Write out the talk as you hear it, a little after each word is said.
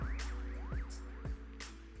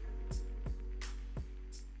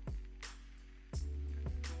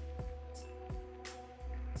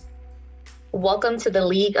Welcome to the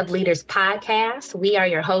League of Leaders podcast. We are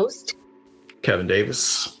your host, Kevin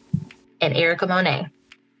Davis and Erica Monet.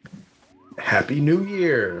 Happy New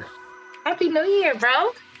Year. Happy New Year,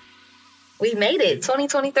 bro. We made it,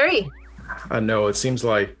 2023. I know it seems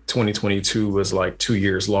like 2022 was like 2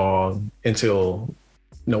 years long until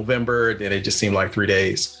November. Then it just seemed like 3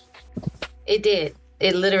 days. It did.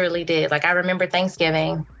 It literally did. Like I remember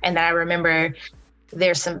Thanksgiving, and then I remember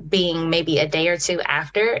there's some being maybe a day or two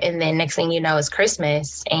after. And then next thing you know, it's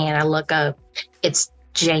Christmas. And I look up, it's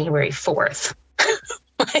January 4th.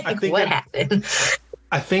 What happened?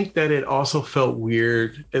 I think that it also felt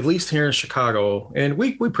weird, at least here in Chicago. And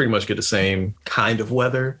we pretty much get the same kind of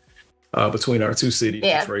weather between our two cities,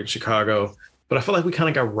 Detroit and Chicago. But I feel like we kind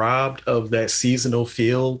of got robbed of that seasonal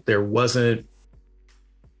feel. There wasn't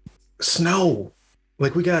snow.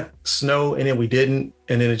 Like we got snow and then we didn't.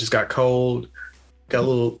 And then it just got cold. Got a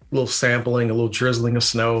little sampling, a little drizzling of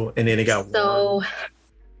snow, and then it got warm.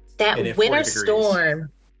 That winter storm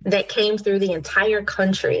that came through the entire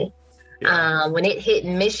country, when it hit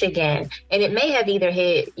Michigan, and it may have either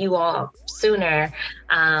hit you all sooner,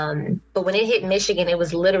 but when it hit Michigan, it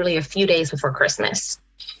was literally a few days before Christmas.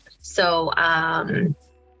 So I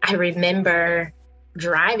remember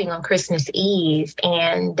driving on Christmas Eve,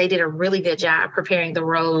 and they did a really good job preparing the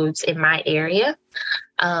roads in my area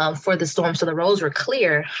for the storm. So the roads were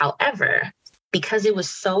clear. However, because it was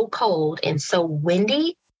so cold and so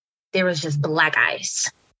windy, there was just black ice.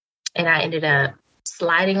 And I ended up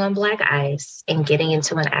sliding on black ice and getting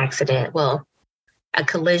into an accident. Well, a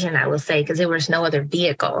collision, I will say, because there was no other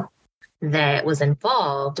vehicle that was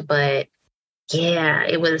involved. But yeah,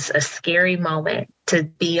 it was a scary moment to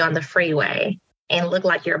be on the freeway and look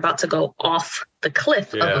like you're about to go off the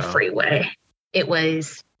cliff of a freeway. It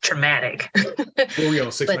was traumatic. Were we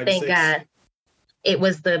on 696? But thank God it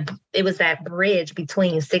was that bridge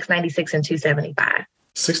between 696 and 275.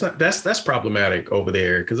 That's problematic over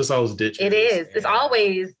there because it's always ditches. It is. It's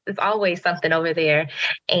always something over there.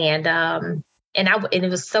 And it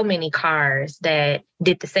was so many cars that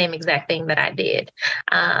did the same exact thing that I did.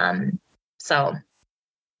 So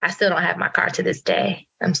I still don't have my car to this day.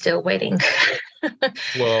 I'm still waiting.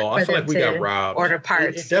 Well, I feel like we got robbed. Order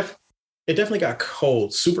parts. It definitely got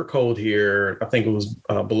cold, super cold here. I think it was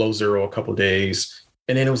below zero a couple of days.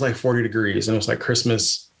 And then it was like 40 degrees. And it was like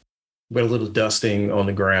Christmas with a little dusting on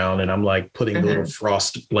the ground. And I'm like putting a little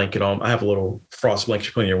frost blanket on. I have a little frost blanket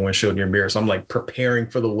you put in your windshield in your mirror. So I'm like preparing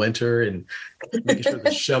for the winter and making sure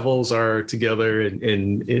the shovels are together.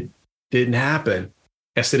 And it didn't happen.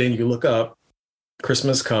 And so then you look up,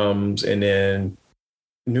 Christmas comes, and then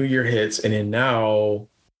New Year hits. And then now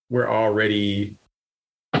we're already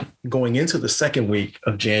going into the second week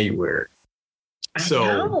of January.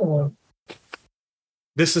 So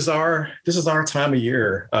this is our time of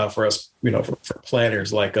year for us, for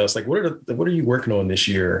planners like us. Like, what are you working on this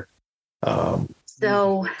year?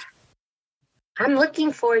 So I'm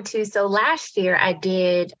looking forward to. So last year I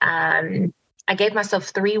did. I gave myself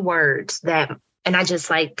 3 words and I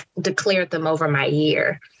just like declared them over my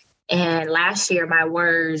year. And last year my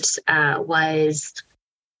words was.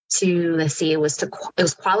 It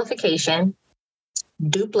was qualification,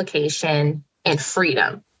 duplication, and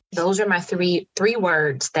freedom. Those are my three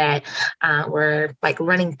words that were like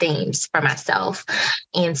running themes for myself.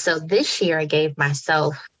 And so this year I gave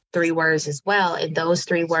myself 3 words as well. And those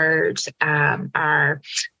 3 words are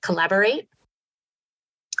collaborate,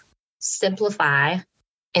 simplify,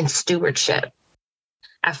 and stewardship.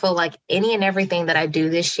 I feel like any and everything that I do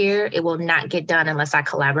this year, it will not get done unless I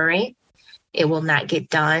collaborate. It will not get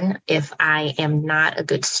done if I am not a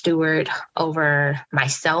good steward over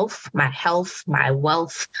myself, my health, my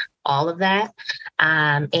wealth, all of that.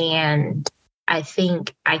 And I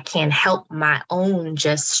think I can help my own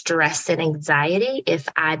just stress and anxiety if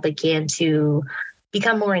I begin to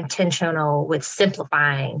become more intentional with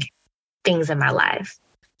simplifying things in my life.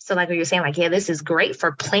 So like what you're saying, like, yeah, this is great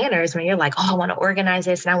for planners when you're like, oh, I want to organize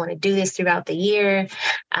this and I want to do this throughout the year.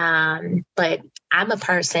 But I'm a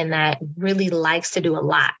person that really likes to do a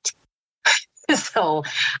lot. So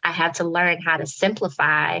I have to learn how to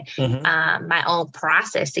simplify my own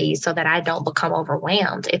processes so that I don't become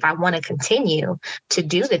overwhelmed. If I want to continue to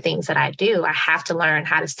do the things that I do, I have to learn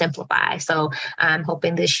how to simplify. So I'm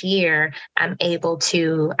hoping this year I'm able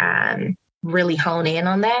to really hone in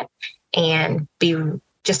on that and be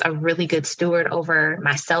just a really good steward over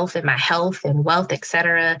myself and my health and wealth, et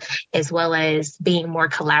cetera, as well as being more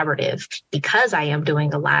collaborative because I am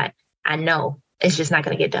doing a lot. I know it's just not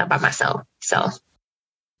going to get done by myself. So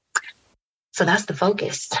that's the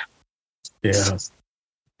focus. Yeah.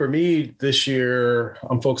 For me this year,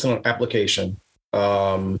 I'm focusing on application.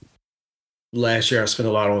 last year I spent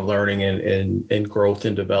a lot on learning and growth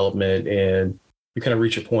and development. And you kind of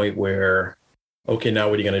reach a point where, okay, now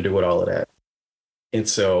what are you going to do with all of that? And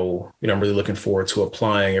so, I'm really looking forward to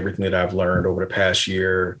applying everything that I've learned over the past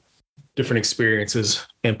year, different experiences,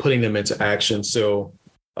 and putting them into action. So,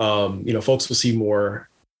 folks will see more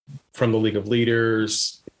from the League of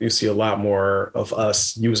Leaders. You see a lot more of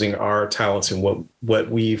us using our talents and what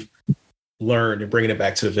we've learned and bringing it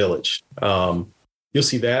back to the village. You'll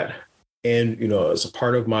see that. And, as a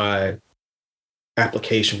part of my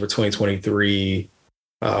application for 2023,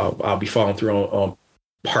 I'll be following through on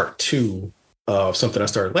part 2 of something I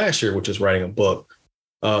started last year, which is writing a book.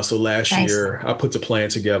 So last year I put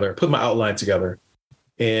my outline together,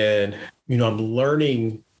 and, I'm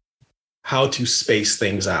learning how to space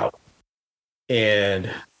things out. And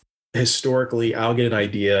historically I'll get an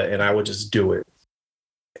idea and I would just do it.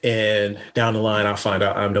 And down the line, I'll find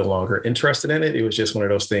out I'm no longer interested in it. It was just one of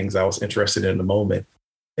those things I was interested in the moment.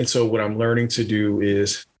 And so what I'm learning to do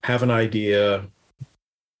is have an idea,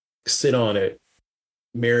 sit on it,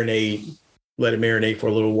 marinate, let it marinate for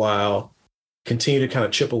a little while, continue to kind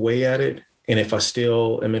of chip away at it. And if I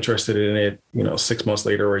still am interested in it, 6 months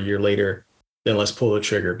later or a year later, then let's pull the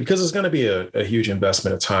trigger, because it's going to be a huge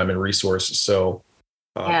investment of time and resources. So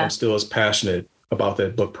I'm still as passionate about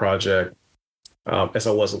that book project as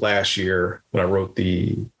I was last year when I wrote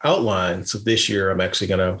the outline. So this year, I'm actually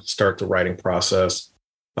going to start the writing process.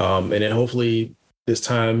 And then hopefully this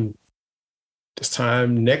time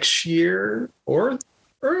next year or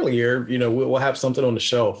earlier, we'll have something on the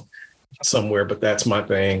shelf somewhere, but that's my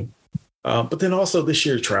thing. But then also this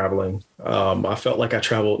year traveling, I felt like I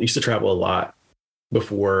used to travel a lot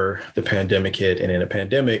before the pandemic hit, and then the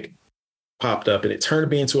pandemic popped up and it turned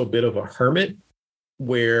me into a bit of a hermit,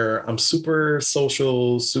 where I'm super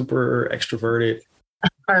social, super extroverted.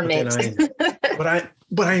 Hermit.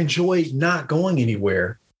 But I enjoy not going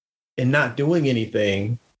anywhere and not doing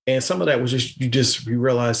anything. And some of that was you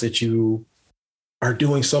realize that you are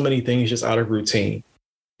doing so many things just out of routine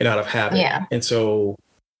and out of habit. Yeah. And so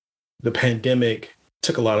the pandemic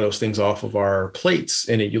took a lot of those things off of our plates.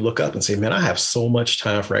 And then you look up and say, man, I have so much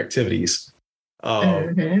time for activities.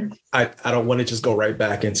 I don't want to just go right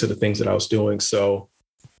back into the things that I was doing. So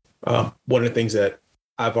one of the things that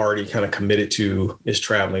I've already kind of committed to is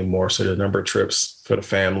traveling more. So the number of trips for the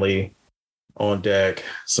family on deck,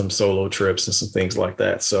 some solo trips and some things like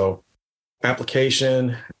that. So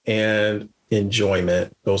application and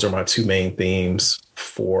enjoyment, those are my 2 main themes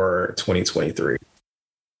for 2023.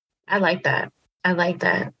 I like that.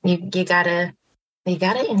 You gotta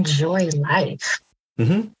enjoy life.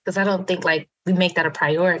 Because I don't think we make that a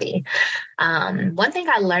priority. One thing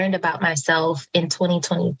I learned about myself in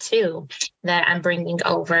 2022 that I'm bringing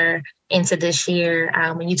over into this year,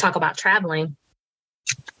 when you talk about traveling,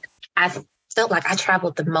 I felt like I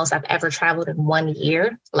traveled the most I've ever traveled in 1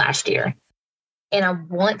 year last year. And I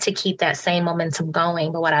want to keep that same momentum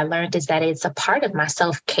going. But what I learned is that it's a part of my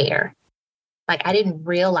self-care. I didn't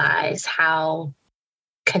realize how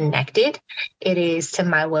connected it is to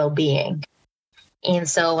my well-being. And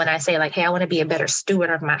so when I say hey, I want to be a better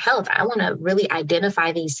steward of my health, I want to really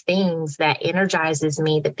identify these things that energizes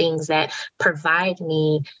me, the things that provide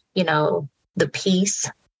me, the peace,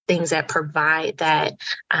 things that provide that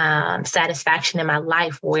satisfaction in my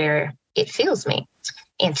life where it fills me.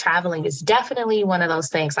 And traveling is definitely one of those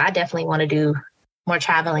things. I definitely want to do more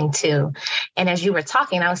traveling too. And as you were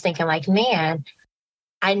talking, I was thinking man,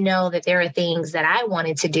 I know that there are things that I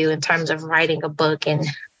wanted to do in terms of writing a book. And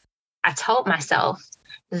I told myself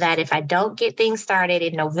that if I don't get things started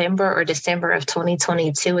in November or December of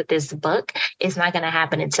 2022 with this book, it's not going to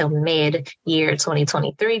happen until mid-year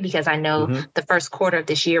 2023, because I know the first quarter of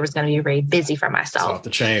this year was going to be very busy for myself. It's off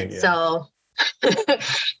the chain. Yeah.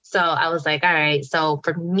 So I was all right. So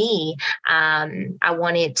for me, I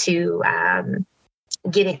wanted to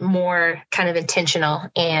get it more kind of intentional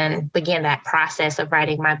and begin that process of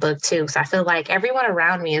writing my book too. So I feel like everyone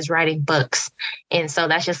around me is writing books. And so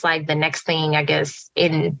that's just the next thing, I guess,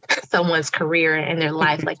 in someone's career and their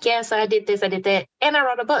life. So I did this, I did that, and I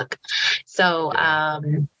wrote a book. So,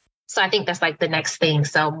 so I think that's the next thing.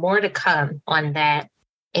 So more to come on that.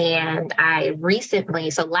 And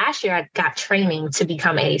so last year I got training to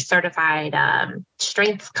become a certified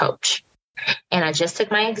strength coach. And I just took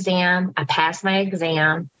my exam. I passed my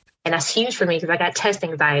exam. And that's huge for me because I got test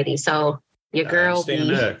anxiety. So your girl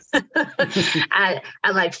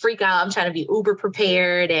I freak out. I'm trying to be uber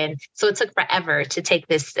prepared. And so it took forever to take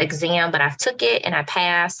this exam, but I took it and I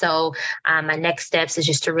passed. So my next steps is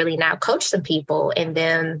just to really now coach some people, and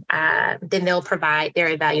then they'll provide their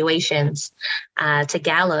evaluations to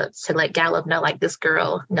Gallup to let Gallup know, like, this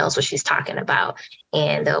girl knows what she's talking about.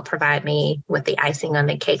 And they'll provide me with the icing on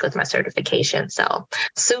the cake with my certification. So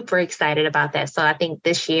super excited about that. So I think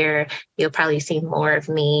this year you'll probably see more of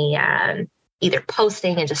me either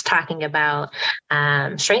posting and just talking about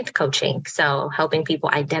strength coaching. So helping people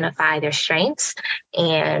identify their strengths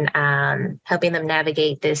and helping them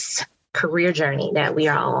navigate this career journey that we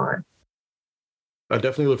are all on. I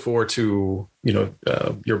definitely look forward to,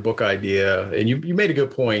 your book idea. And you made a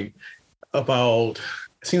good point about,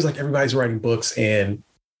 it seems like everybody's writing books, and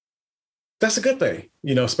that's a good thing,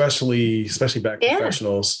 especially Black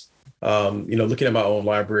professionals. Looking at my own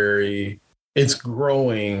library, it's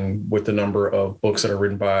growing with the number of books that are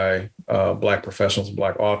written by Black professionals and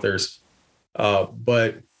Black authors.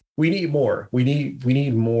 But we need more. We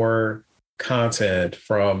need more content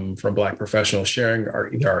from Black professionals sharing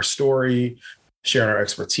our story, sharing our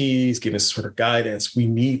expertise, giving us sort of guidance. We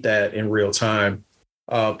need that in real time.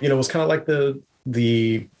 It was kind of like the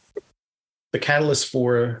catalyst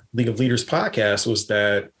for League of Leaders podcast was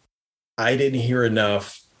that I didn't hear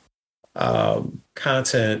enough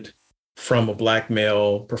content from a Black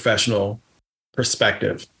male professional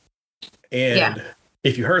perspective. And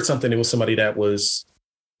if you heard something, it was somebody it's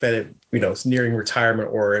nearing retirement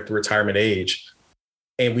or at the retirement age.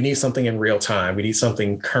 And we need something in real time. We need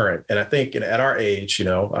something current. And I think at our age,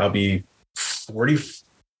 I'll be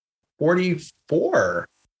 44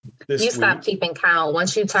 this week. Stop keeping count.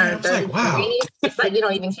 Once you turn 33, wow. It's like you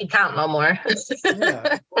don't even keep count no more.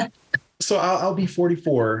 Yeah. So I'll be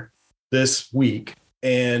 44 this week.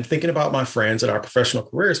 And thinking about my friends and our professional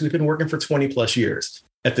careers, we've been working for 20 plus years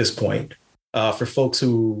at this point. For folks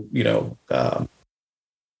who,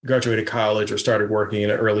 graduated college or started working in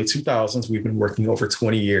the early 2000s, we've been working over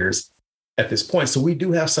 20 years at this point. So we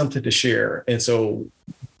do have something to share. And so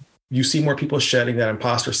you see more people shedding that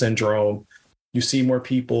imposter syndrome. You see more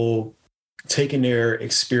people taking their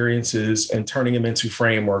experiences and turning them into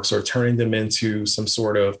frameworks or turning them into some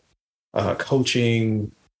sort of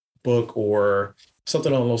coaching book or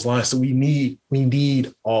something along those lines. So we need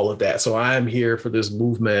all of that. So I'm here for this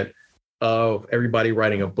movement of everybody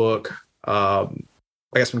writing a book.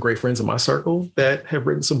 I got some great friends in my circle that have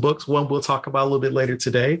written some books. One we'll talk about a little bit later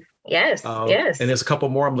today. Yes. And there's a couple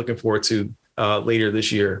more I'm looking forward to later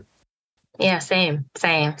this year. Yeah, same.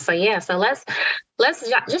 So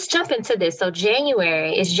let's just jump into this. So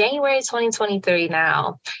January 2023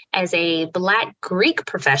 now. As a Black Greek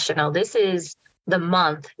professional, this is the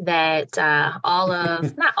month that not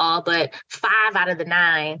all, but 5 out of the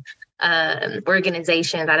 9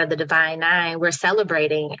 organizations out of the Divine Nine, we're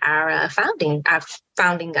celebrating our founding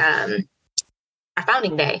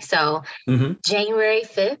day. So January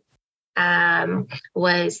 5th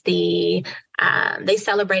was they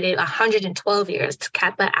celebrated 112 years to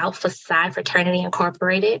Kappa Alpha Psi Fraternity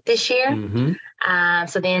Incorporated this year.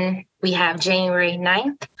 So then we have January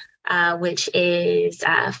 9th, which is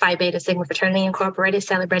Phi Beta Sigma Fraternity Incorporated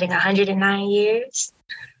celebrating 109 years.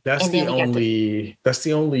 That's the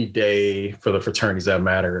only day for the fraternities that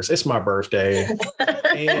matters. It's my birthday.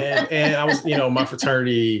 and I was, my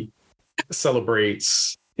fraternity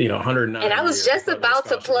celebrates, 109. And I was just about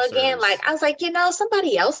to plug in, I was like,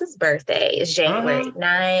 somebody else's birthday is January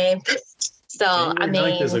 9th. So,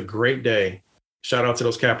 January 9th is a great day. Shout out to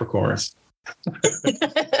those Capricorns.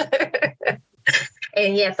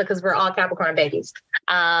 And yes, because we're all Capricorn babies.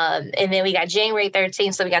 And then we got January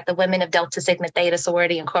 13th. So we got the Women of Delta Sigma Theta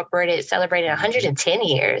Sorority Incorporated celebrating 110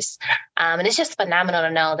 years. And it's just phenomenal to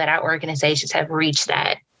know that our organizations have reached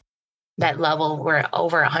that level. We're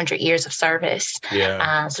over 100 years of service.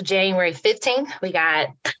 Yeah. So January 15th, we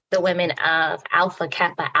got the Women of Alpha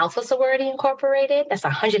Kappa Alpha Sorority Incorporated. That's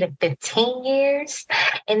 115 years.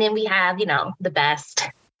 And then we have, the best,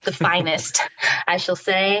 the finest, I shall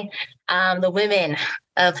say, the Women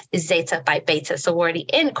of Zeta Phi Beta Sorority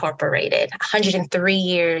Incorporated, 103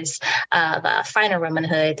 years of finer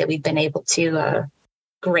womanhood that we've been able to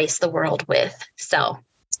grace the world with. So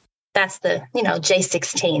that's the,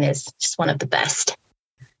 J16 is just one of the best.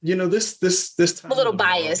 This time, I'm a little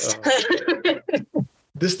biased.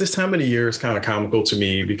 This time of the year is kind of comical to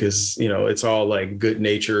me because, it's all like good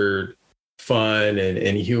natured fun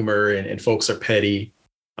and humor and folks are petty,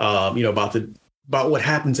 about what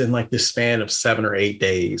happens in like this span of 7 or 8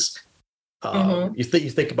 days. You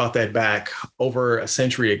think about that back over a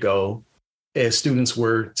century ago, as students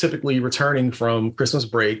were typically returning from Christmas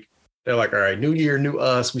break. They're like, all right, new year, new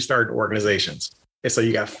us. We started organizations. And so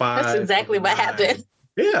you got 5. That's exactly what happened.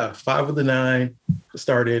 Yeah. 5 of the 9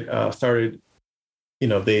 started,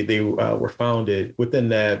 they were founded within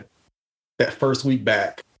that first week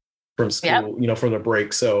back from school, from the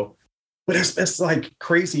break. So But that's like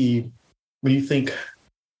crazy when you think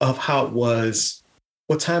of how it was,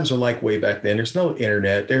 what times were like way back then. There's no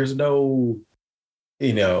internet. There's no,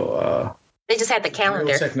 they just had the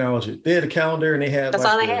calendar. Technology. They had a calendar and they had that's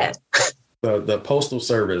all they had. The postal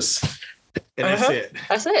service. And that's it.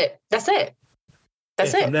 That's it. That's it.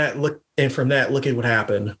 That's it. From that, look at what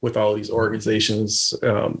happened with all these organizations,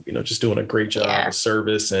 just doing a great job of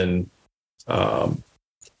service and,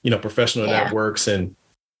 professional networks. And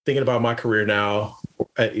thinking about my career now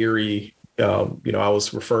at Erie, I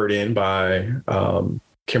was referred in by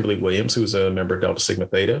Kimberly Williams, who's a member of Delta Sigma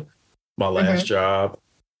Theta. My last job,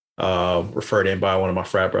 referred in by one of my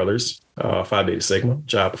frat brothers, Phi Beta Sigma.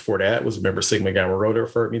 Job before that was a member of Sigma Gamma Rho,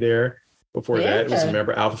 referred me there. Before that, it was a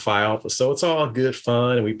member Alpha Phi Alpha. So it's all good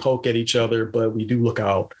fun, and we poke at each other, but we do look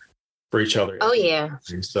out for each other. Oh yeah.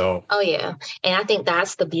 So. Oh yeah, and I think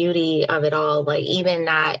that's the beauty of it all. Like even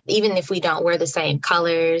if we don't wear the same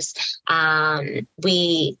colors,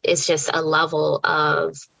 it's just a level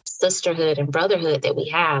of sisterhood and brotherhood that we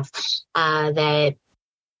have that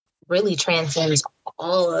really transcends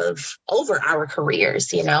over our careers.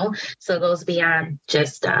 So it goes beyond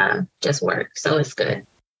just work. So it's good.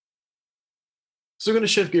 So we're going to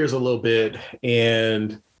shift gears a little bit,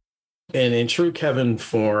 and in true Kevin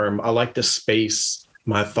form, I like to space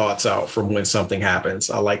my thoughts out from when something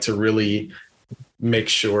happens. I like to really make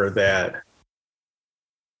sure that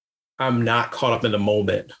I'm not caught up in the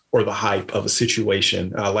moment or the hype of a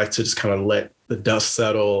situation. I like to just kind of let the dust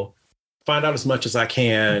settle, find out as much as I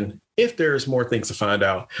can if there's more things to find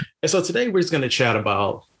out. And so today we're just going to chat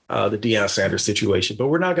about the Deion Sanders situation, but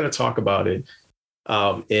we're not going to talk about it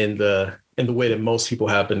in the way that most people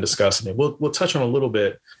have been discussing it. We'll touch on a little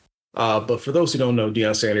bit. But for those who don't know,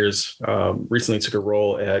 Deion Sanders recently took a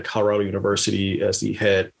role at Colorado University as the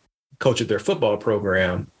head coach of their football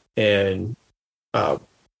program. And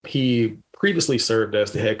he previously served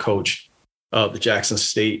as the head coach of the Jackson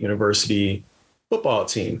State University football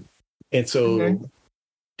team. And so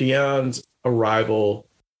Deion's arrival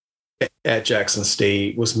at Jackson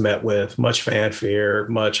State was met with much fanfare,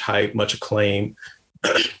 much hype, much acclaim.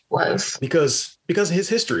 Because of his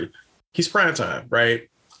history. He's primetime, right?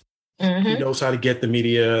 He knows how to get the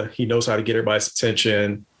media. He knows how to get everybody's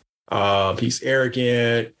attention. He's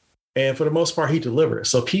arrogant. And for the most part, he delivers.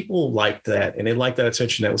 So people like that. And they like that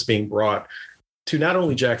attention that was being brought to not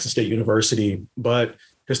only Jackson State University, but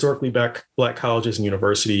historically Black colleges and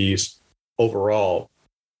universities overall.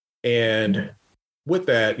 And with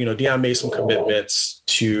that, Deion made some commitments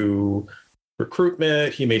to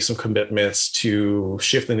recruitment. He made some commitments to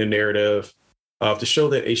shifting the narrative to show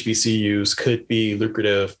that HBCUs could be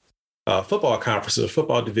lucrative football conferences,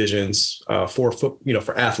 football divisions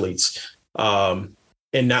for athletes, and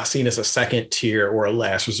not seen as a second tier or a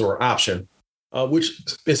last resort option, which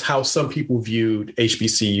is how some people viewed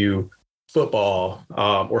HBCU football,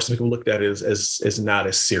 or some people looked at it as not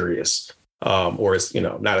as serious or as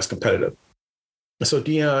not as competitive. So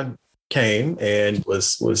Deion came and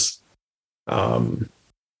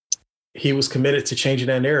he was committed to changing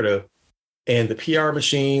that narrative, and the PR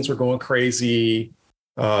machines were going crazy.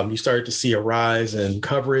 You started to see a rise in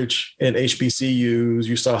coverage in HBCUs.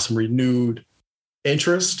 You saw some renewed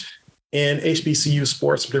interest in HBCU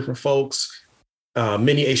sports from different folks.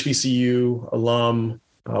 Many HBCU alum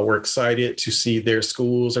were excited to see their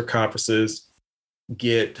schools or conferences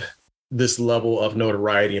get this level of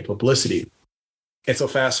notoriety and publicity. And so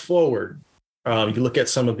fast forward, you look at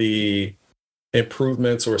some of the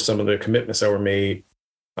improvements or some of the commitments that were made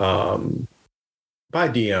by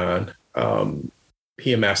Deion.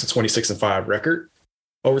 He amassed a 26-5 record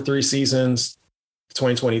over 3 seasons. The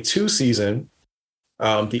 2022 season,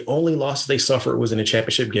 the only loss they suffered was in a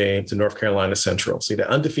championship game to North Carolina Central. See, the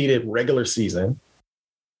undefeated regular season,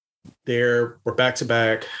 there were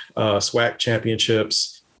back-to-back SWAC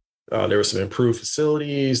championships. There were some improved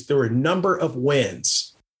facilities. There were a number of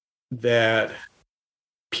wins that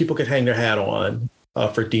people could hang their hat on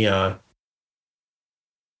for Deion.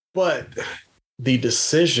 But the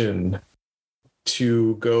decision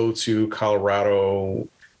to go to Colorado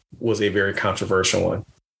was a very controversial one.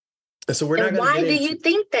 And so we're not. Why do you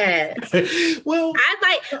think that? Well,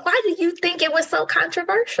 why do you think it was so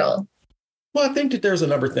controversial? Well, I think that there's a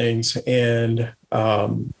number of things. And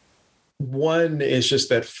one is just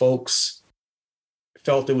that folks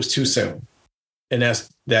felt it was too soon. And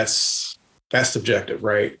that's subjective,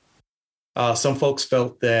 right? Some folks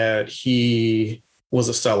felt that he was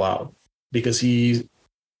a sellout because he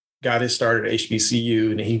got his start at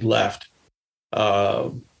HBCU and he left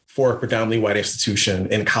for a predominantly white institution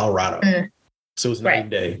in Colorado. So it was night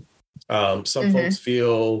and day. Some folks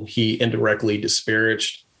feel he indirectly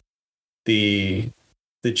disparaged the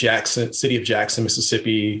city of Jackson,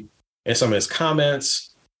 Mississippi, and some of his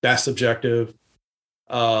comments. That's subjective.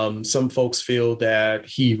 Some folks feel that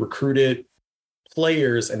he recruited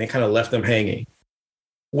players and they kind of left them hanging,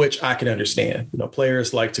 which I can understand.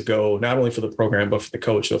 Players like to go not only for the program, but for the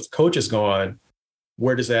coach. So if the coach is gone,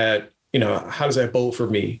 where does that, how does that bode for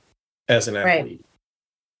me as an athlete?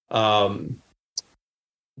 Right.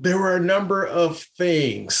 There were a number of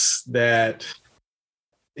things that,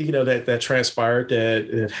 that transpired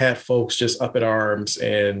that had folks just up in arms,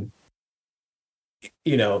 and,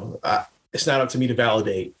 it's not up to me to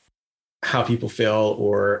validate how people felt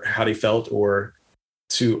or how they felt or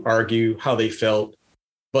to argue how they felt.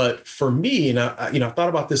 But for me, and I thought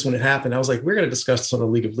about this when it happened. I was like, we're going to discuss this on the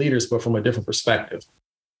League of Leaders, but from a different perspective.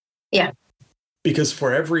 Yeah. Because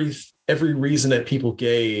for every reason that people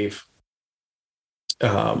gave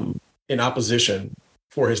in opposition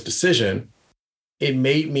for his decision, it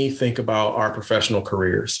made me think about our professional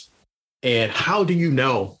careers and how do you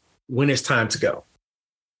know when it's time to go?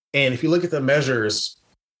 And if you look at the measures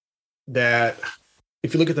some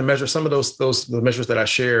of the measures that I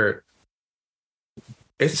shared,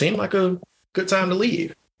 it seemed like a good time to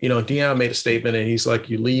leave. Deion made a statement and he's like,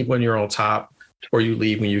 you leave when you're on top or you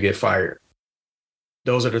leave when you get fired.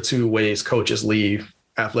 Those are the two ways coaches leave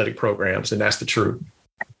athletic programs. And that's the truth.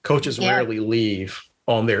 Coaches rarely leave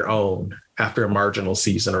on their own after a marginal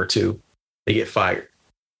season or two. They get fired.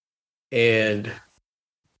 And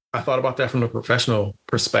I thought about that from a professional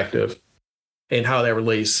perspective and how that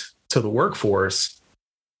relates to the workforce.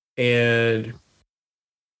 And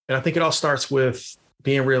I think it all starts with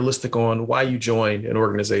being realistic on why you joined an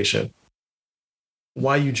organization,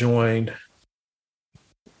 why you joined,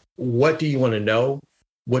 what do you want to know?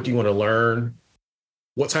 What do you want to learn?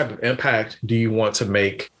 What type of impact do you want to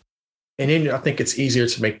make? And then I think it's easier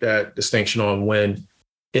to make that distinction on when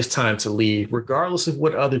it's time to leave, regardless of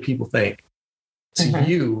what other people think. To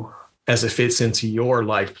you, as it fits into your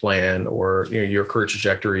life plan or your career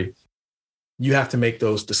trajectory, you have to make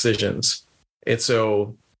those decisions. And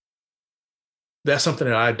so that's something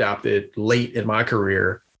that I adopted late in my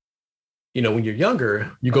career. When you're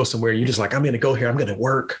younger, you go somewhere, you're just like, I'm going to go here, I'm going to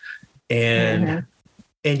work. And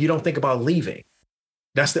you don't think about leaving.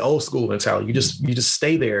 That's the old school mentality. You just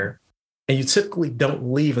stay there, and you typically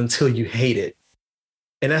don't leave until you hate it.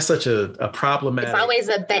 And that's such a problematic. It's always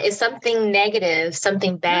it's something negative,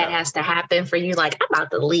 something bad has to happen for you. Like, I'm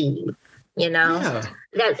about to leave, and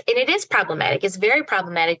it is problematic. It's very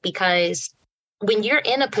problematic because when you're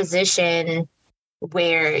in a position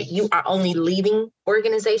where you are only leaving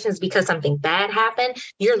organizations because something bad happened,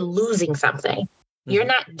 you're losing something. You're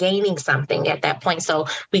not gaining something at that point. So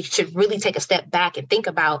we should really take a step back and think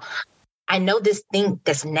about, I know this thing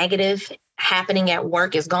that's negative happening at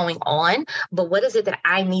work is going on, but what is it that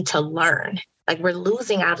I need to learn? Like, we're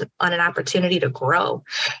losing out on an opportunity to grow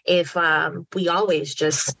if we always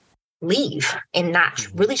just leave and not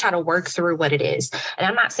really try to work through what it is. And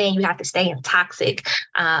I'm not saying you have to stay in toxic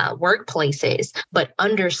workplaces, but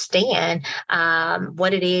understand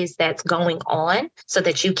what it is that's going on so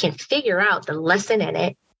that you can figure out the lesson in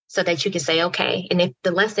it, so that you can say, okay, and if the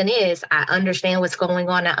lesson is, I understand what's going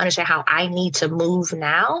on, I understand how I need to move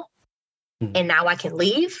now, and now I can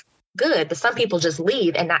leave, good. But some people just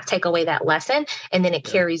leave and not take away that lesson, and then it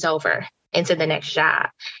carries over into the next job.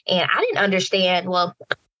 And I didn't understand, well,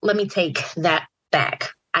 let me take that back.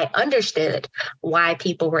 I understood why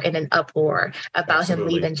people were in an uproar about him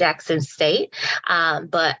leaving Jackson State.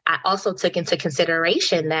 But I also took into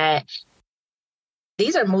consideration that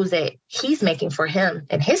these are moves that he's making for him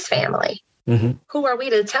and his family. Who are we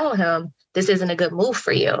to tell him this isn't a good move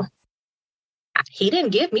for you? He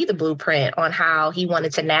didn't give me the blueprint on how he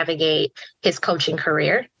wanted to navigate his coaching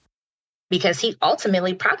career, because he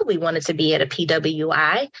ultimately probably wanted to be at a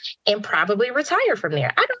PWI and probably retire from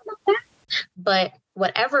there. I don't know that. But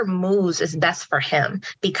whatever moves is best for him,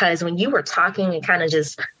 because when you were talking and kind of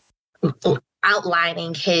just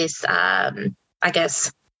outlining his,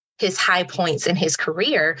 his high points in his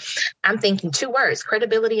career, I'm thinking two words: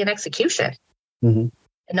 credibility and execution.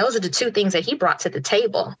 And those are the two things that he brought to the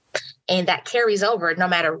table. And that carries over no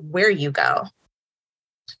matter where you go.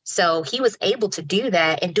 So he was able to do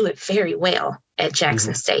that and do it very well at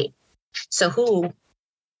Jackson State. So who,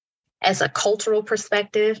 as a cultural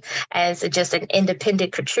perspective, as just an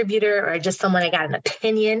independent contributor or just someone that got an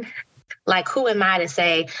opinion, like, who am I to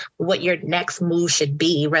say what your next move should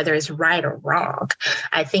be, whether it's right or wrong?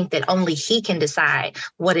 I think that only he can decide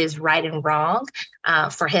what is right and wrong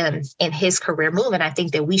for him in his career move. And I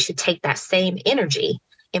think that we should take that same energy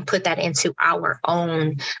and put that into our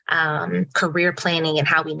own career planning and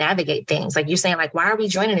how we navigate things. Like you're saying, like, why are we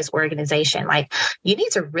joining this organization? Like, you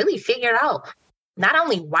need to really figure out not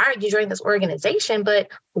only why are you joining this organization,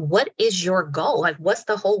 but what is your goal? Like, what's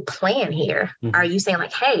the whole plan here? Mm-hmm. Are you saying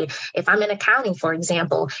like, hey, if I'm in accounting, for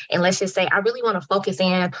example, and let's just say I really want to focus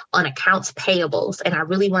in on accounts payables and I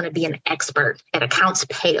really want to be an expert at accounts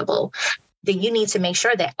payable, then you need to make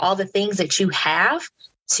sure that all the things that you have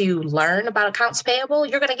to learn about accounts payable,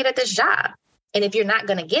 you're going to get at this job. And if you're not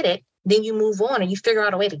going to get it, then you move on and you figure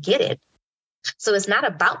out a way to get it. So it's not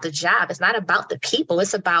about the job. It's not about the people.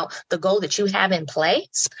 It's about the goal that you have in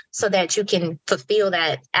place so that you can fulfill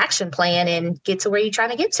that action plan and get to where you're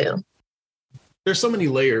trying to get to. There's so many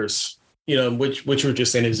layers, which you're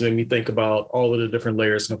just saying is making me think about all of the different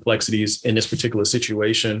layers and complexities in this particular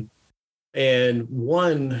situation. And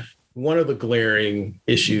one of the glaring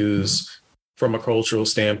issues from a cultural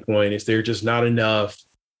standpoint is there just not enough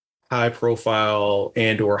high profile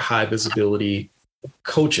and or high visibility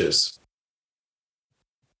coaches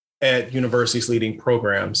at universities leading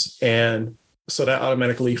programs. And so that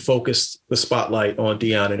automatically focused the spotlight on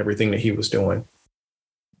Deion and everything that he was doing.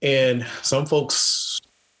 And some folks,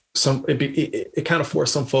 it kind of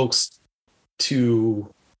forced some folks to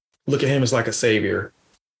look at him as like a savior.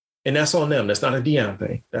 And that's on them. That's not a Deion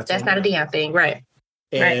thing. That's not a Deion thing, right?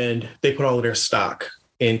 And they put all of their stock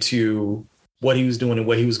into what he was doing and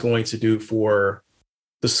what he was going to do for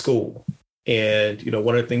the school. And,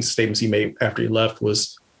 one of the statements he made after he left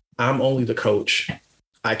was, I'm only the coach.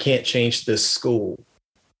 I can't change this school.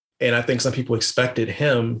 And I think some people expected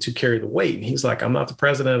him to carry the weight. And he's like, I'm not the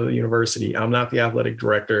president of the university. I'm not the athletic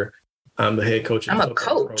director. I'm the head coach. I'm a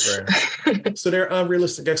coach. So there are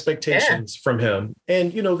unrealistic expectations from him.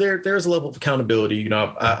 And, there's a level of accountability.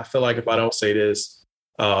 I feel like if I don't say this,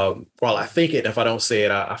 while I think it, if I don't say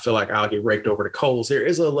it, I feel like I'll get raked over the coals. There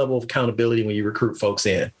is a level of accountability when you recruit folks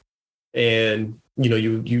in. And,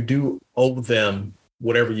 you do owe them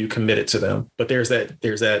whatever you committed to them. But there's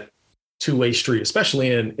that two-way street,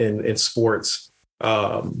 especially in sports.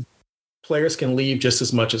 Players can leave just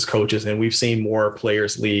as much as coaches, and we've seen more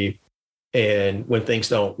players leave and when things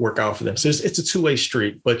don't work out for them. So it's a two-way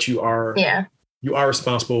street, but you are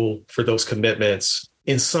responsible for those commitments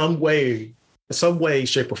in some way,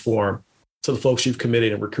 shape, or form to the folks you've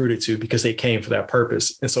committed and recruited to because they came for that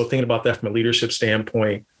purpose. And so thinking about that from a leadership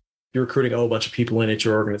standpoint, you're recruiting a whole bunch of people in at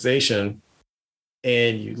your organization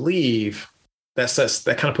and you leave, that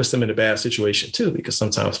kind of puts them in a bad situation too, because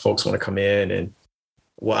sometimes folks want to come in and,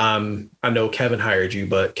 I know Kevin hired you,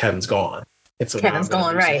 but Kevin's gone. And so Kevin's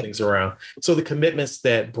gone, right? Things around. So the commitments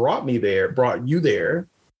that brought you there,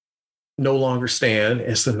 no longer stand.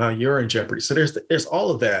 And so now you're in jeopardy. So there's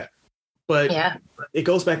all of that. But it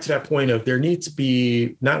goes back to that point of there needs to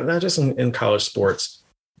be, not just in college sports,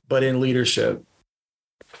 but in leadership,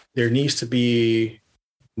 there needs to be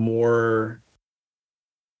more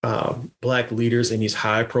Black leaders in these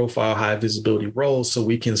high profile, high visibility roles so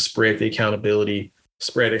we can spread the accountability,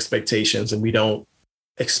 spread expectations, and we don't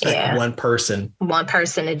expect one person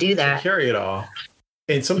to do that, to carry it all.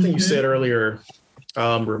 And something you said earlier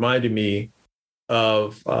reminded me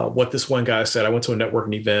of what this one guy said. I went to a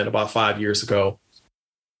networking event about 5 years ago,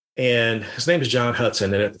 and his name is John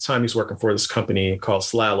Hudson. And at the time, he's working for this company called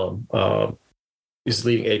Slalom. He's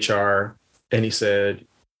leading HR, and he said,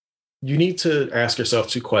 you need to ask yourself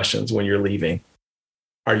two questions when you're leaving.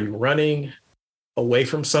 Are you running away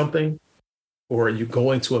from something, or are you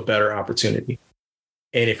going to a better opportunity?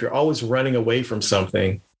 And if you're always running away from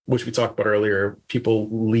something, which we talked about earlier, people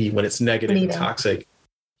leave when it's negative and toxic,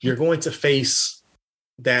 you're going to face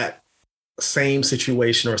that same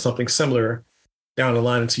situation or something similar down the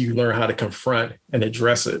line until you learn how to confront and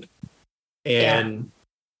address it. And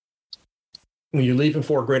when you're leaving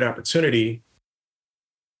for a great opportunity,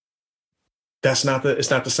 it's not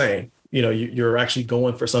the same. You're actually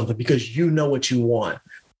going for something because you know what you want.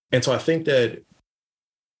 And so I think that,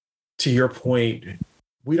 to your point,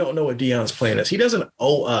 we don't know what Deion's plan is. He doesn't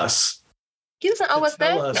owe us. He doesn't owe us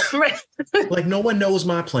that. Like, no one knows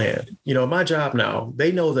my plan. My job now,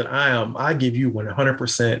 they know that I give you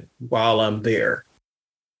 100% while I'm there.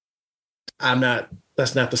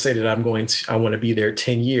 That's not to say that I want to be there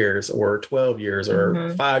 10 years or 12 years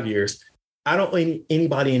or 5 years. I don't owe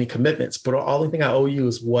anybody any commitments, but the only thing I owe you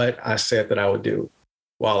is what I said that I would do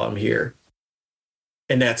while I'm here.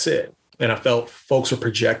 And that's it. And I felt folks were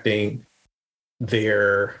projecting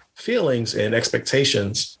their feelings and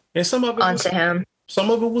expectations. And some of it onto him. Some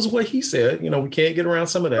of it was what he said. We can't get around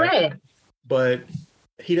some of that. Right. But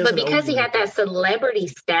he But doesn't owe because he you. had that celebrity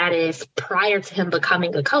status prior to him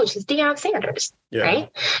becoming a coach, it's Deion Sanders, Yeah. right?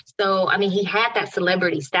 So, I mean, he had that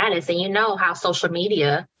celebrity status, and you know how social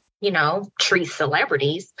media, treats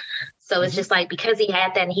celebrities. So it's just like, because he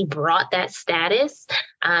had that and he brought that status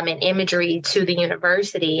and imagery to the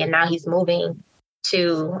university, and now he's moving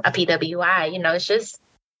to a PWI, it's just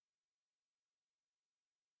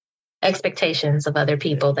expectations of other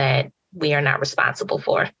people that we are not responsible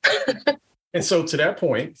for. And so to that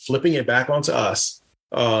point, flipping it back onto us,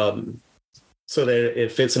 so that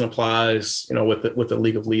it fits and applies, with the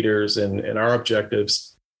League of Leaders and our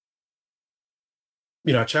objectives.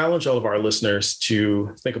 I challenge all of our listeners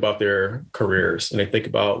to think about their careers and they think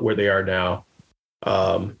about where they are now,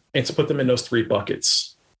 and to put them in those three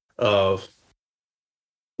buckets of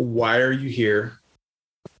why are you here?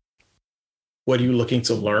 What are you looking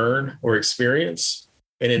to learn or experience?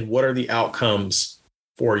 And then what are the outcomes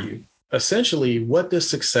for you? Essentially, what does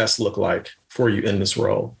success look like for you in this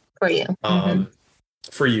role? For you.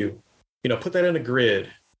 For you, put that in a grid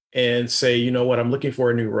and say, you know what, I'm looking for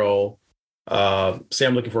a new role. Say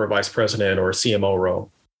I'm looking for a vice president or a CMO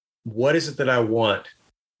role. What is it that I want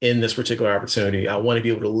in this particular opportunity? I want to be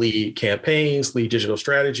able to lead campaigns, lead digital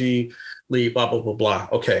strategy, lead blah, blah, blah, blah.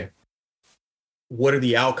 Okay. What do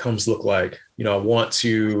the outcomes look like? I want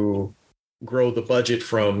to grow the budget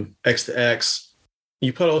from X to X.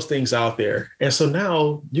 You put those things out there. And so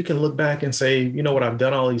now you can look back and say, you know what, I've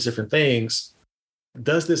done all these different things.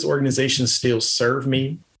 Does this organization still serve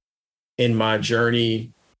me in my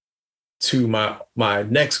journey to my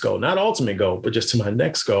next goal? Not ultimate goal, but just to my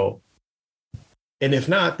next goal. And if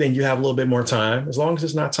not, then you have a little bit more time. As long as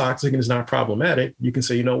it's not toxic and it's not problematic, you can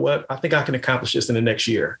say, you know what, I think I can accomplish this in the next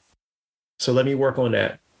year. So let me work on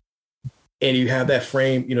that. And you have that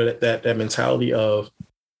frame, that mentality of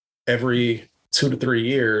every 2 to 3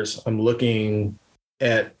 years, I'm looking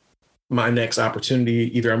at my next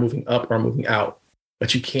opportunity. Either I'm moving up or I'm moving out.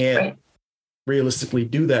 But you can't realistically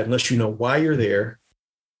do that unless you know why you're there,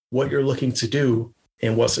 what you're looking to do,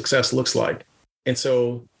 and what success looks like. And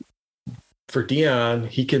so for Deion,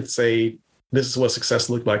 he can say, this is what success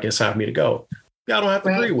looked like, and it's time for me to go. Yeah, I don't have to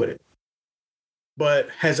agree with it. But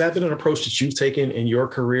has that been an approach that you've taken in your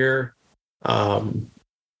career?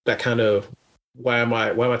 That kind of, why am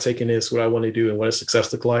I taking this? What I want to do and what does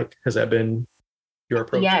success look like? Has that been your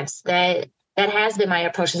approach? Yes, that has been my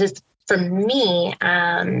approach. Just for me,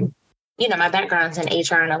 my background's in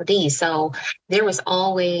HR and OD, so there was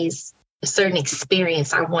always a certain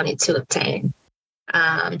experience I wanted to obtain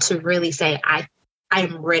to really say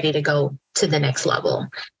I'm ready to go to the next level.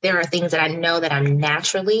 There are things that I know that I'm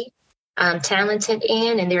naturally talented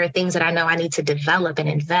in, and there are things that I know I need to develop and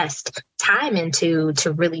invest time into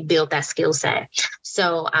to really build that skill set.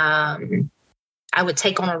 So I would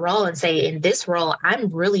take on a role and say, in this role,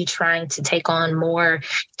 I'm really trying to take on more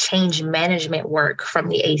change management work from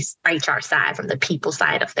the HR side, from the people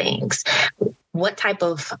side of things. What type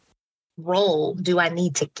of role do I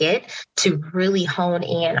need to get to really hone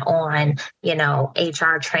in on,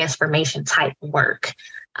 HR transformation type work?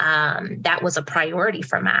 That was a priority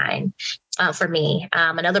for me.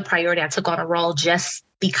 Another priority, I took on a role just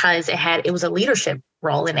because it was a leadership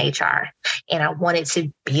role in HR, and I wanted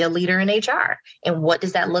to be a leader in HR. And what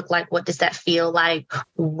does that look like? What does that feel like?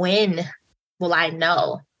 When will I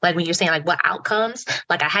know? Like when you're saying like what outcomes,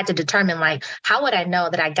 like I had to determine like, how would I know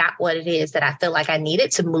that I got what it is that I feel like I needed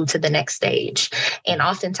to move to the next stage? And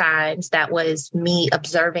oftentimes that was me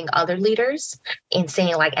observing other leaders and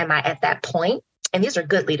saying like, am I at that point? And these are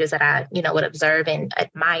good leaders that I, would observe and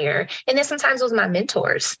admire. And then sometimes it was my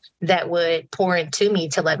mentors that would pour into me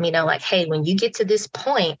to let me know like, hey, when you get to this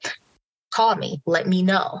point, call me, let me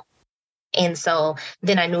know. And so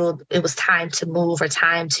then I knew it was time to move or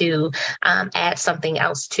time to add something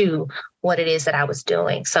else to what it is that I was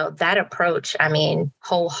doing. So that approach,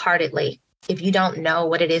 wholeheartedly, if you don't know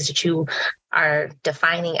what it is that you are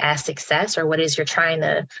defining as success or what it is you're trying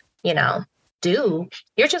to, do,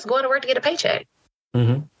 you're just going to work to get a paycheck.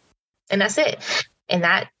 Mm-hmm. And that's it. And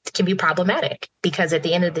that can be problematic because at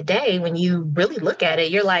the end of the day, when you really look at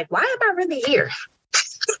it, you're like, why am I really here?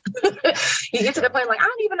 You get to the point like, I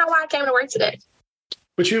don't even know why I came to work today.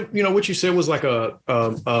 But what you said was like a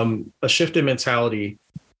shift in mentality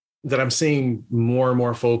that I'm seeing more and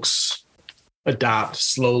more folks adopt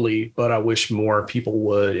slowly, but I wish more people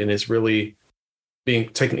would. And it's really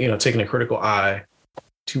taking a critical eye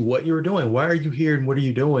to what you were doing. Why are you here and what are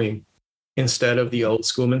you doing? Instead of the old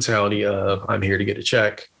school mentality of I'm here to get a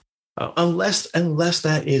check. Unless that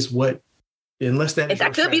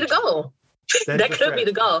could be the goal. That could be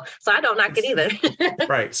the goal. So I don't knock it either.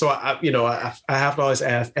 Right. So I have to always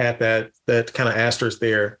add that kind of asterisk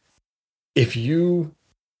there. If you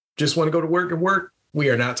just want to go to work and work, we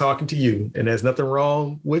are not talking to you. And there's nothing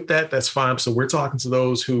wrong with that. That's fine. So we're talking to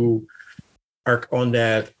those who are on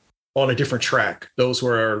a different track, those who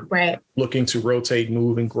are looking to rotate,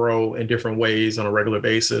 move, and grow in different ways on a regular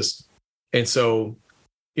basis. And so,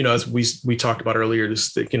 as we talked about earlier,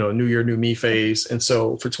 this, new year, new me phase. And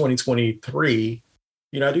so for 2023,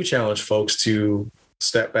 I do challenge folks to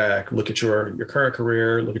step back, look at your current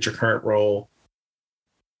career, look at your current role.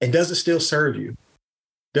 And does it still serve you?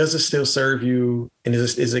 Does it still serve you? And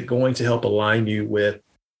is it going to help align you with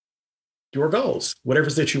your goals, whatever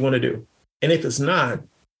it is that you want to do? And if it's not,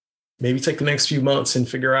 maybe take the next few months and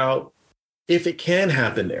figure out if it can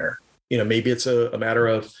happen there. Maybe it's a matter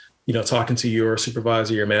of, talking to your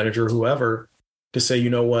supervisor, your manager, whoever, to say, you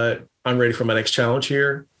know what, I'm ready for my next challenge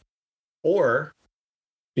here. Or,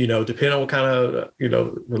 depending on what kind of,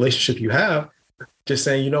 relationship you have, just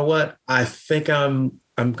saying, you know what, I think I'm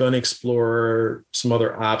going to explore some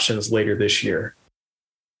other options later this year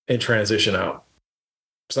and transition out.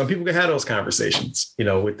 Some people can have those conversations,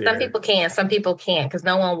 with their... Some people can't, because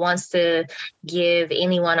no one wants to give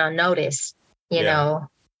anyone on notice, know.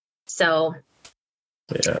 So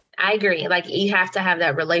yeah. I agree. Like, you have to have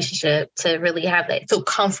that relationship to really feel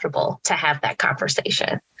comfortable to have that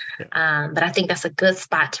conversation. Yeah. But I think that's a good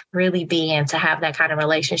spot to really be in, to have that kind of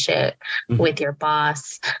relationship with your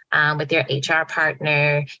boss, with your HR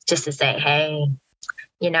partner, just to say, hey,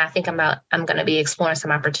 I think I'm going to be exploring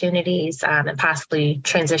some opportunities and possibly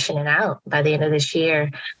transitioning out by the end of this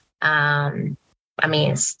year.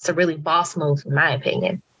 It's a really boss move, in my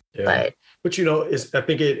opinion. Yeah. But I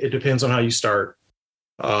think it depends on how you start.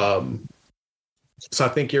 So I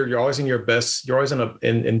think you're always in your best. You're always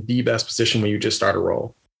in the best position when you just start a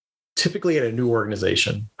role. Typically at a new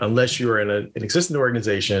organization, unless you're in an existing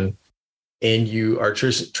organization and you are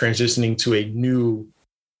transitioning to a new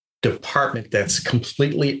department that's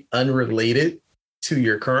completely unrelated to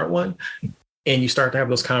your current one, and you start to have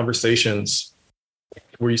those conversations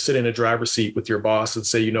where you sit in a driver's seat with your boss and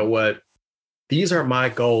say, you know what, these are my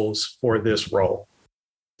goals for this role.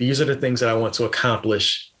 These are the things that I want to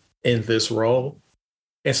accomplish in this role.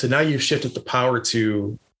 And so now you've shifted the power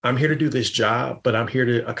to, I'm here to do this job, but I'm here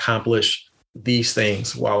to accomplish these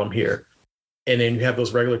things while I'm here. And then you have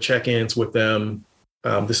those regular check-ins with them.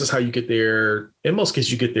 This is how you get their, in most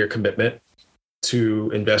cases, you get their commitment to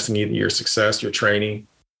investing in your success, your training,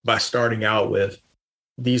 by starting out with,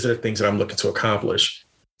 these are the things that I'm looking to accomplish.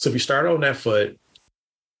 So if you start on that foot,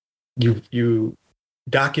 you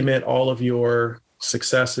document all of your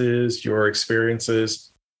successes, your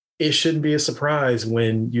experiences. It shouldn't be a surprise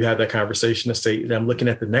when you have that conversation to say that I'm looking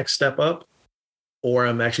at the next step up, or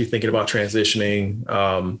I'm actually thinking about transitioning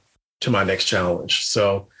to my next challenge.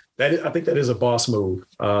 So I think that is a boss move.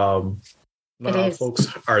 Not all folks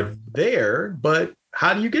are there, but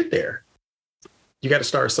how do you get there? You got to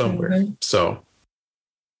start somewhere. Mm-hmm. So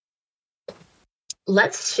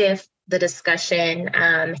let's shift the discussion,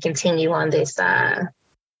 continue on this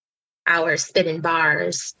our spitting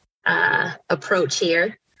bars approach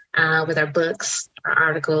here with our books, our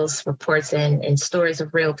articles, reports, and stories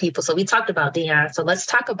of real people. So we talked about Dion. So let's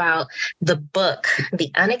talk about the book,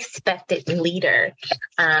 The Unexpected Leader,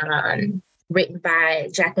 written by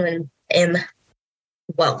Jacqueline M.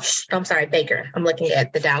 Baker. I'm looking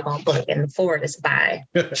at the doggone book, and the forward is by,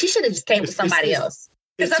 she should have just came with somebody else.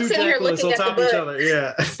 Because I'm sitting here looking at the book.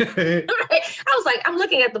 Yeah. I was like, I'm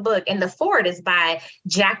looking at the book, and the forward is by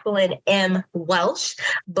Jacqueline M. Welch,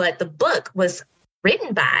 but the book was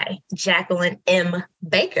written by Jacqueline M.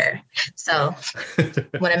 Baker. So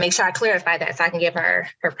want to make sure I clarify that so I can give her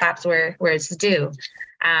props where it's due.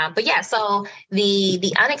 But yeah, so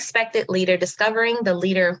the Unexpected Leader, discovering the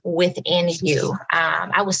leader within you.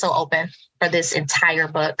 I was so open for this entire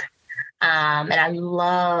book. And I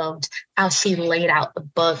loved how she laid out the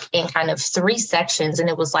book in kind of 3 sections. And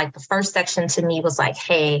it was like, the first section to me was like,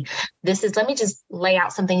 hey, let me just lay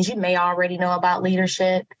out some things you may already know about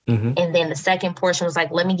leadership. Mm-hmm. And then the second portion was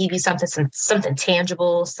like, let me give you something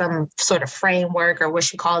tangible, some sort of framework, or what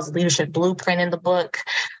she calls leadership blueprint in the book.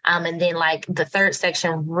 And then like the third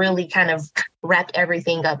section really kind of wrapped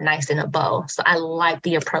everything up nice in a bow. So I like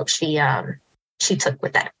the approach she took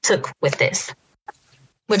with this.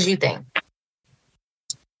 What did you think?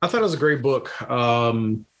 I thought it was a great book. I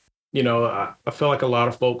feel like a lot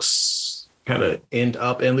of folks kind of end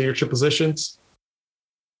up in leadership positions,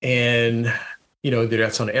 and, either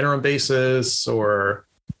that's on an interim basis or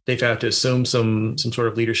they've had to assume some sort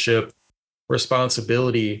of leadership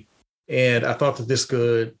responsibility. And I thought that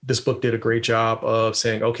this book did a great job of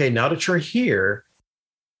saying, okay, now that you're here,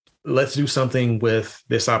 let's do something with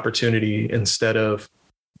this opportunity instead of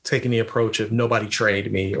taking the approach of nobody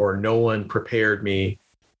trained me or no one prepared me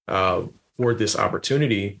for this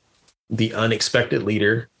opportunity. The Unexpected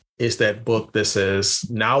Leader is that book that says,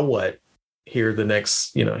 now what? Here's the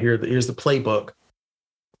playbook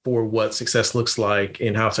for what success looks like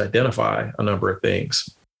and how to identify a number of things.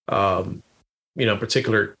 In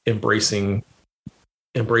particular, embracing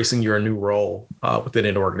your new role within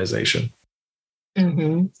an organization.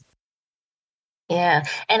 Mm-hmm. Yeah.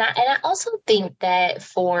 And I also think that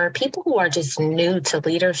for people who are just new to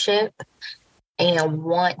leadership and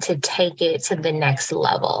want to take it to the next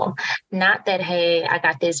level, not that, hey, I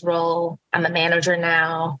got this role, I'm a manager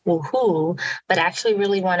now, woohoo, but actually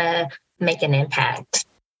really want to make an impact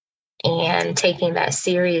and taking that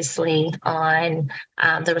seriously on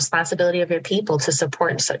the responsibility of your people to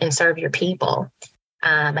support and serve your people.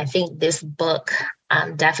 I think this book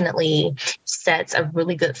definitely sets a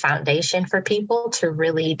really good foundation for people to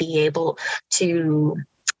really be able to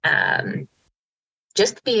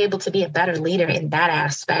just be able to be a better leader in that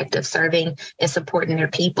aspect of serving and supporting their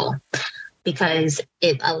people, because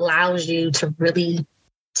it allows you to really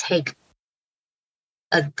take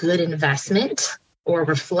a good investment or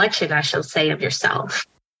reflection, I shall say, of yourself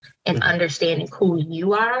and understanding who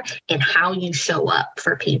you are and how you show up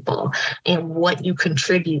for people and what you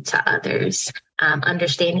contribute to others,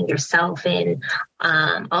 understanding yourself and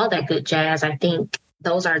all that good jazz. I think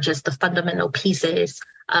those are just the fundamental pieces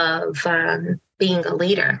of being a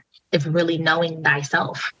leader, of really knowing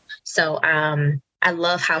thyself. So I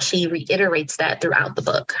love how she reiterates that throughout the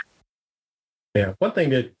book. Yeah. One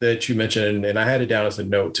thing that you mentioned, and I had it down as a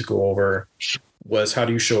note to go over, was how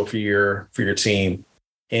do you show up for your team?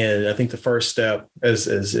 And I think the first step, as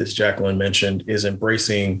Jacqueline mentioned, is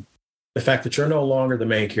embracing the fact that you're no longer the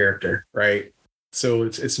main character, right? So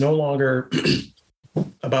it's no longer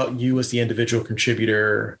about you as the individual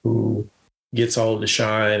contributor who gets all of the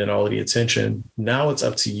shine and all of the attention. Now it's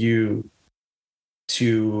up to you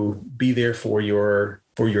to be there for your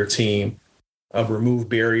team, remove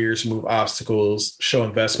barriers, remove obstacles, show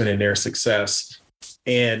investment in their success.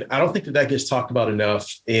 And I don't think that gets talked about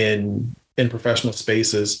enough in professional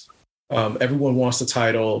spaces. Everyone wants the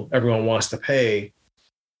title, everyone wants to pay,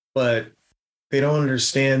 but they don't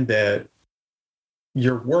understand that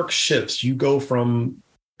your work shifts. You go from,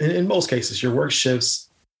 in most cases, your work shifts.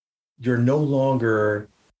 You're no longer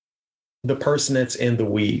the person that's in the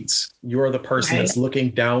weeds. You're the person that's looking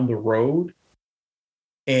down the road.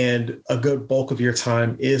 And a good bulk of your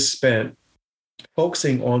time is spent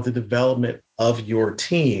focusing on the development of your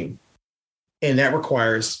team. And that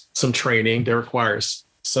requires some training. That requires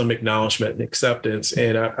some acknowledgement and acceptance.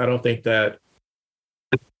 And I don't think that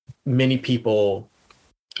many people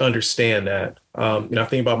understand that. I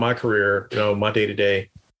think about my career, my day to day,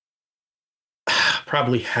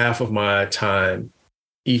 probably half of my time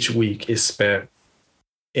each week is spent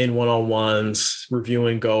in one-on-ones,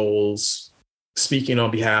 reviewing goals, speaking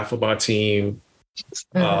on behalf of my team,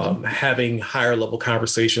 having higher level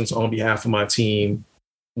conversations on behalf of my team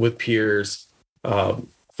with peers,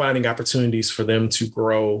 finding opportunities for them to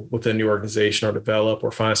grow within the organization or develop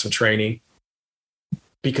or find some training,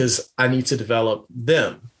 because I need to develop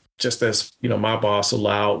them just as, my boss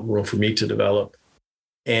allowed room for me to develop.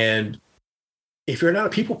 And if you're not a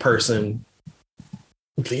people person,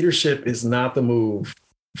 leadership is not the move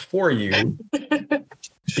for you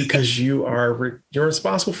because you're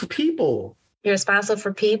responsible for people. You're responsible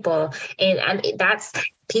for people. And that's,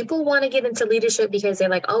 people want to get into leadership because they're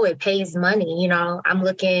like, oh, it pays money. I'm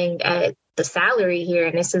looking at the salary here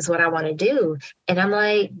and this is what I want to do. And I'm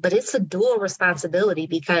like, but it's a dual responsibility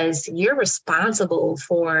because you're responsible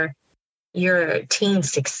for your team's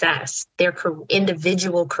success, their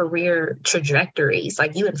individual career trajectories.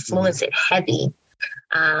 Like, you influence it heavy.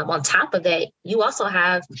 On top of that, you also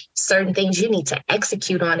have certain things you need to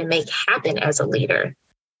execute on and make happen as a leader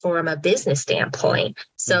from a business standpoint.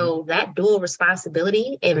 So that dual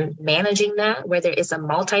responsibility in managing that, whether it's a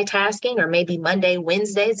multitasking or maybe Monday,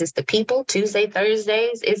 Wednesdays, it's the people, Tuesday,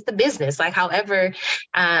 Thursdays, it's the business. Like, however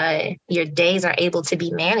your days are able to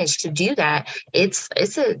be managed to do that, it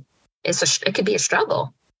could be a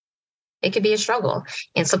struggle. It could be a struggle.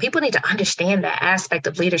 And so people need to understand that aspect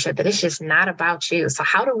of leadership, that it's just not about you. So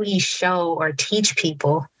how do we show or teach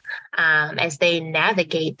people as they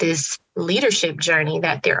navigate this leadership journey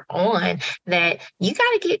that they're on, that you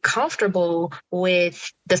got to get comfortable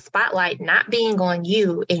with the spotlight not being on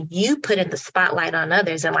you and you putting the spotlight on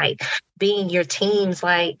others and like being your team's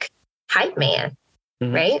like hype man,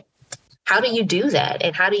 right? how do you do that?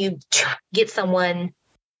 And how do you get someone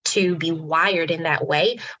to be wired in that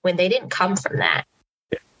way when they didn't come from that?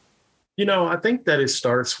 I think that it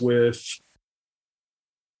starts with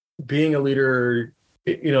being a leader,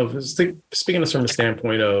 speaking from the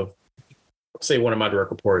standpoint of, say, one of my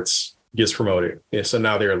direct reports gets promoted. Yeah, so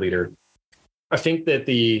now they're a leader. I think that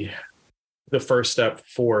the first step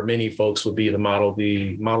for many folks would be to model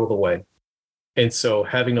the way. And so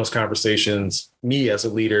having those conversations, me as a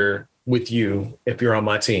leader with you, if you're on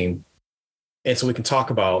my team, and so we can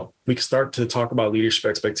start to talk about leadership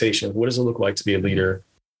expectations. What does it look like to be a leader?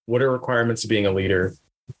 What are requirements of being a leader?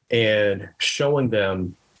 And showing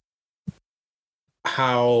them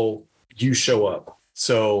how you show up.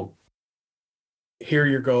 So here are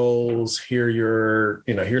your goals.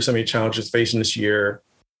 Here's some of your challenges facing this year.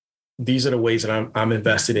 These are the ways that I'm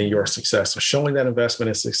invested in your success. So showing that investment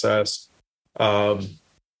in success,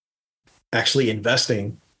 actually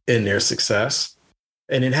investing in their success,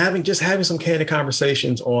 and then having some candid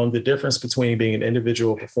conversations on the difference between being an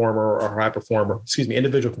individual performer or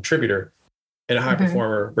individual contributor and a high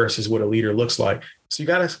performer versus what a leader looks like. So you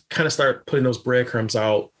got to kind of start putting those breadcrumbs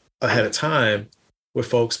out ahead of time with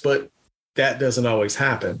folks, but that doesn't always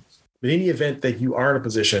happen. But in the event that you are in a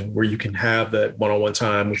position where you can have that one-on-one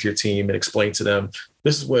time with your team and explain to them,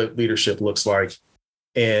 this is what leadership looks like,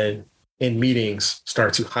 and in meetings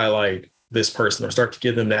start to highlight this person or start to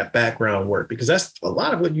give them that background work, because that's a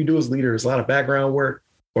lot of what you do as leaders, a lot of background work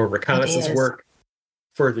or reconnaissance work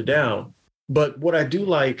further down. But what I do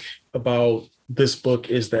like about this book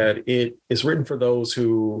is that it is written for those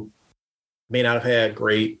who may not have had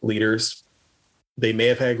great leaders. They may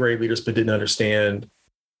have had great leaders, but didn't understand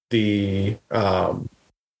the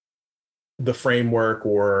framework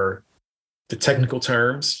or the technical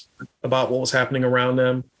terms about what was happening around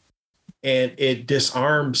them. And it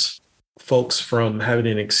disarms folks from having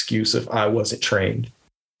an excuse of I wasn't trained.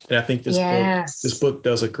 And I think this book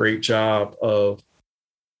does a great job of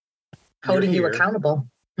holding you accountable.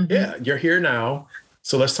 Mm-hmm. Yeah, you're here now.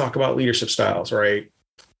 So let's talk about leadership styles, right?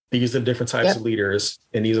 These are the different types of leaders,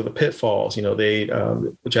 and these are the pitfalls.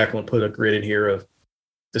 Jacqueline put a grid in here of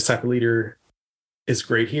this type of leader is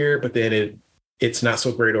great here, but then it's not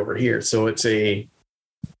so great over here. So it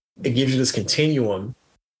gives you this continuum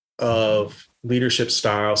of leadership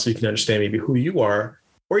style, so you can understand maybe who you are,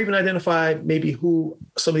 or even identify maybe who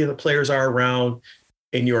some of the other players are around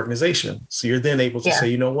in your organization. So you're then able to say,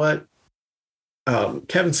 you know what,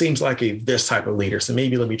 Kevin seems like this type of leader, so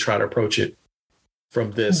maybe let me try to approach it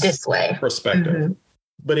from this way perspective. Mm-hmm.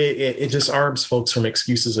 But it just arms folks from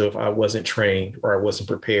excuses of I wasn't trained or I wasn't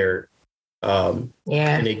prepared. And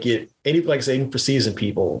even for seasoned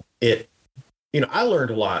people, I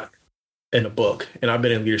learned a lot in a book, and I've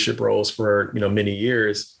been in leadership roles for, many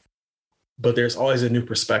years, but there's always a new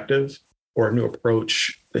perspective or a new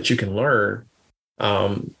approach that you can learn.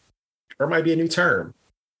 Or it might be a new term,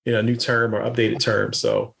 a new term or updated term.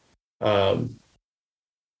 So,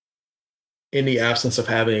 in the absence of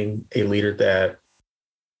having a leader that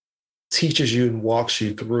teaches you and walks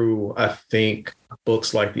you through, I think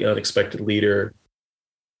books like The Unexpected Leader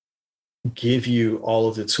give you all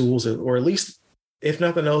of the tools, or at least, if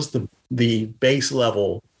nothing else, the base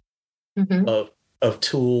level of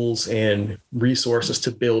tools and resources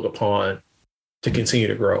to build upon to continue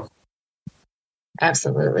to grow.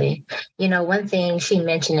 Absolutely. One thing she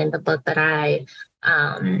mentioned in the book that I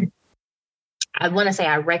want to say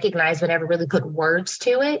I recognize but never really put words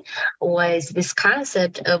to it was this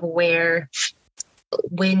concept of whether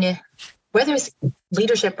it's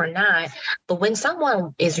leadership or not, but when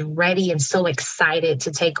someone is ready and so excited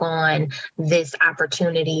to take on this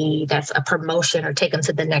opportunity that's a promotion or take them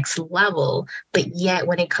to the next level, but yet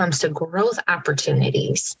when it comes to growth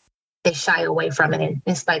opportunities, they shy away from it. And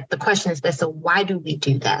it's like, the question is, so why do we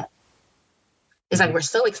do that? It's like, we're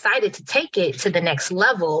so excited to take it to the next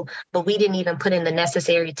level, but we didn't even put in the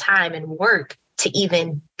necessary time and work to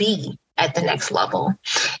even be at the next level.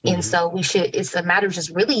 Mm-hmm. And so it's a matter of just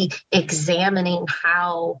really examining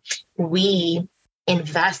how we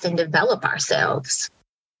invest and develop ourselves.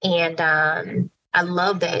 And I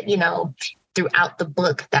love that, throughout the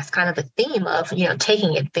book, that's kind of the theme of,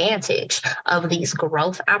 taking advantage of these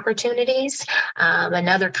growth opportunities.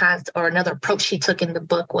 Another approach she took in the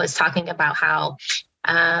book was talking about how,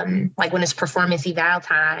 like when it's performance eval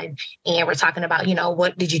time and we're talking about,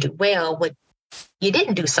 what did you do well? What you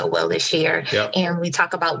didn't do so well this year. Yep. And we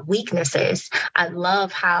talk about weaknesses. I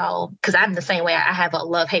love how, because I'm the same way, I have a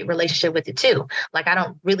love-hate relationship with it too. Like, I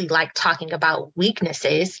don't really like talking about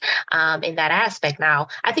weaknesses in that aspect. Now,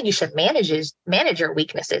 I think you should manage your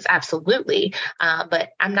weaknesses, absolutely.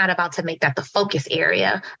 But I'm not about to make that the focus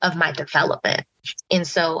area of my development. And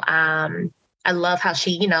so I love how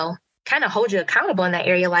she, kind of hold you accountable in that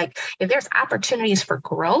area. Like, if there's opportunities for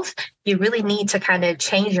growth, you really need to kind of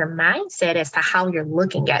change your mindset as to how you're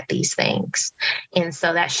looking at these things. And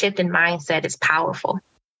so that shift in mindset is powerful.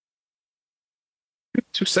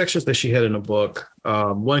 Two sections that she had in the book.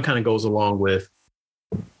 One kind of goes along with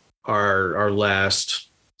our last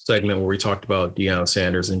segment where we talked about Deion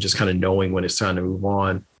Sanders and just kind of knowing when it's time to move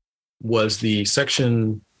on, was the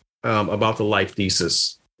section about the life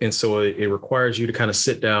thesis. And so it requires you to kind of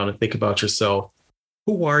sit down and think about yourself.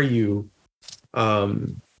 Who are you?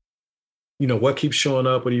 What keeps showing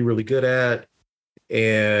up? What are you really good at?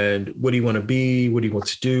 And what do you want to be? What do you want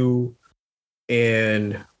to do?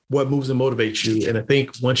 And what moves and motivates you? And I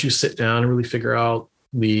think once you sit down and really figure out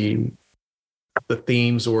the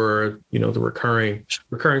themes, or, the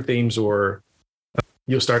recurring themes, or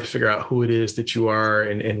you'll start to figure out who it is that you are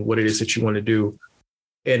and what it is that you want to do.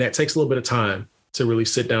 And that takes a little bit of time to really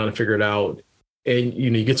sit down and figure it out. And,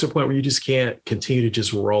 you get to a point where you just can't continue to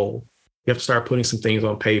just roll. You have to start putting some things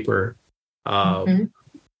on paper,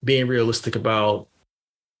 being realistic about,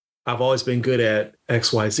 I've always been good at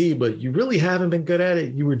X, Y, Z, but you really haven't been good at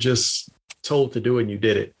it. You were just told to do it and you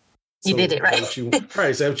did it. You did it, right?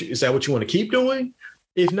 Is that what you want to keep doing?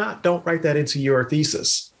 If not, don't write that into your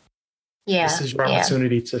thesis. Yeah. This is your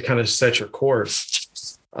opportunity to kind of set your course.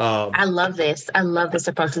 I love this. I love this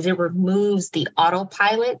approach because it removes the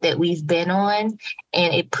autopilot that we've been on,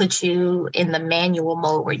 and it puts you in the manual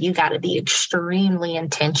mode where you got to be extremely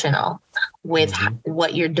intentional with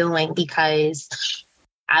what you're doing, because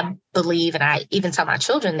I believe, and I even tell my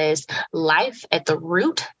children this, life at the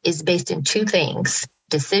root is based in two things: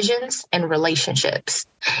 decisions and relationships.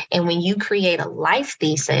 And when you create a life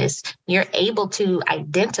thesis, you're able to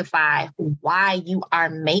identify why you are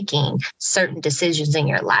making certain decisions in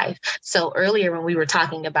your life. So earlier when we were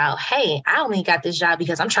talking about, hey, I only got this job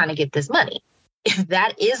because I'm trying to get this money. If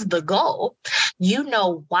that is the goal, you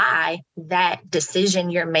know why that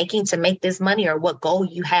decision you're making to make this money, or what goal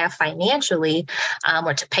you have financially,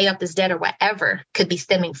 or to pay up this debt or whatever could be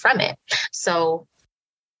stemming from it. So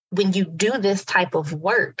when you do this type of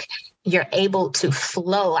work, you're able to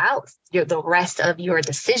flow out the rest of your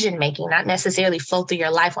decision making, not necessarily flow through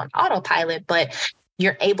your life on autopilot, but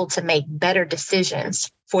you're able to make better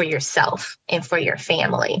decisions for yourself and for your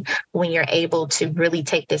family when you're able to really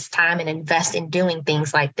take this time and invest in doing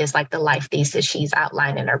things like this, like the life thesis she's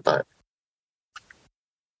outlined in her book.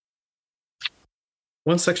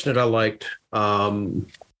 One section that I liked in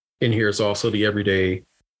here is also the everyday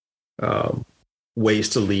ways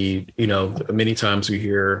to lead. Many times we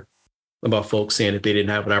hear about folks saying that they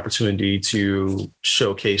didn't have an opportunity to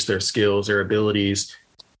showcase their skills, their abilities.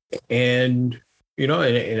 And,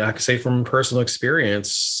 and I can say from personal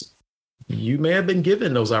experience, you may have been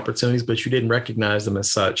given those opportunities, but you didn't recognize them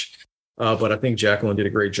as such. But I think Jacqueline did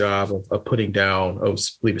a great job of putting down, I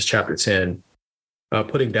believe it's chapter 10,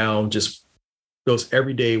 putting down just those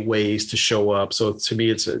everyday ways to show up. So to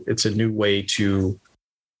me, it's a new way to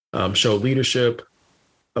show leadership,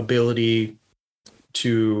 ability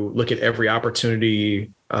to look at every opportunity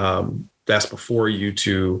that's before you,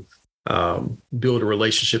 to build a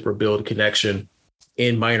relationship or build a connection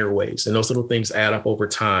in minor ways. And those little things add up over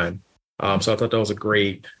time. So I thought that was a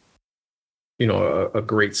great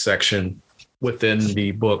section within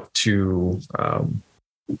the book to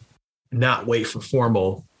not wait for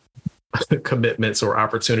formal commitments or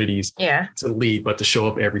opportunities to lead, but to show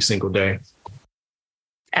up every single day.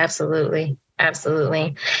 Absolutely.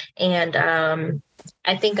 Absolutely. And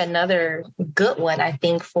I think another good one,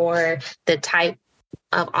 for the type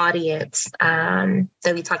of audience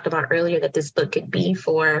that we talked about earlier that this book could be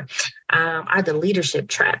for are the leadership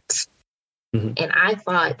traps. Mm-hmm. And I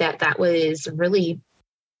thought that was really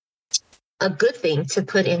a good thing to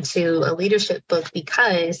put into a leadership book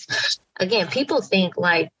because, again, people think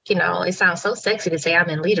it sounds so sexy to say I'm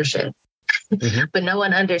in leadership, mm-hmm. but no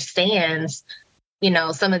one understands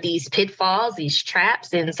some of these pitfalls, these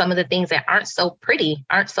traps, and some of the things that aren't so pretty,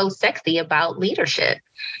 aren't so sexy about leadership.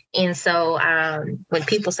 And so when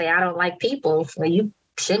people say, I don't like people, well, you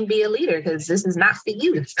shouldn't be a leader because this is not for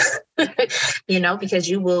you, because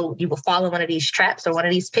you will fall in one of these traps or one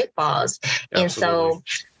of these pitfalls. Absolutely. And so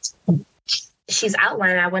she's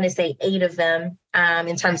outlined, I want to say 8 of them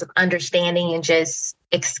in terms of understanding and just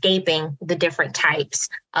escaping the different types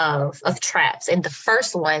of traps. And the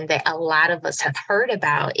first one that a lot of us have heard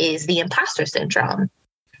about is the imposter syndrome.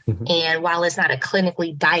 Mm-hmm. And while it's not a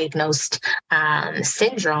clinically diagnosed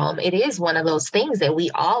syndrome, it is one of those things that we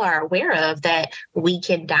all are aware of that we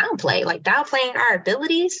can downplay, like downplaying our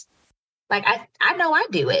abilities. Like I know I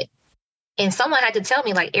do it. And someone had to tell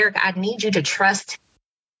me, like, Erica, I need you to trust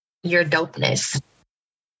your dopeness.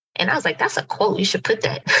 And I was like, that's a quote. You should put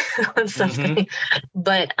that on something.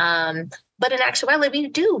 Mm-hmm. But in actuality,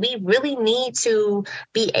 we really need to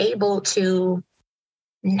be able to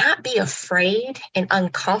not be afraid and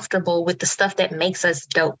uncomfortable with the stuff that makes us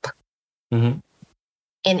dope. Mm-hmm.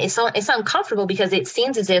 And it's uncomfortable because it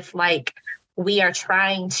seems as if like we are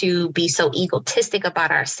trying to be so egotistic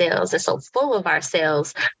about ourselves and so full of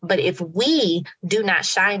ourselves. But if we do not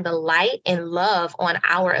shine the light and love on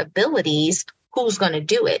our abilities, who's going to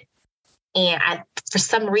do it? And for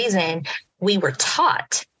some reason, we were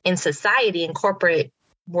taught in society and corporate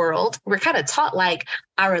world, we're kind of taught like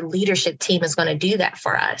our leadership team is going to do that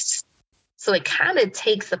for us. So it kind of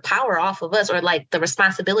takes the power off of us, or like the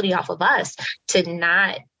responsibility off of us to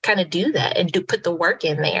not kind of do that and put the work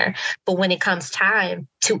in there. But when it comes time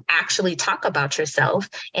to actually talk about yourself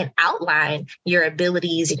and outline your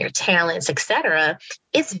abilities and your talents, etc.,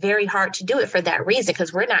 it's very hard to do it for that reason,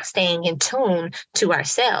 because we're not staying in tune to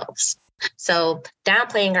ourselves. So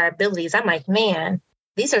downplaying our abilities, I'm like, man,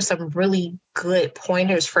 these are some really good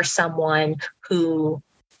pointers for someone who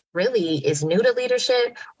really is new to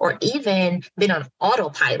leadership or even been on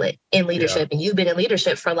autopilot in leadership. Yeah. And you've been in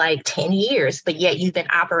leadership for like 10 years, but yet you've been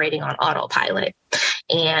operating on autopilot.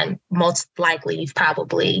 And most likely you've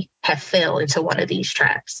probably have fell into one of these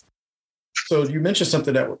traps. So you mentioned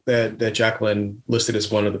something that Jacqueline listed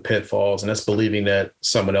as one of the pitfalls, and that's believing that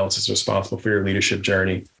someone else is responsible for your leadership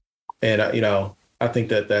journey. And, I think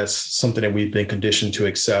that that's something that we've been conditioned to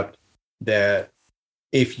accept, that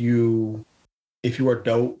if you are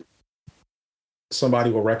dope,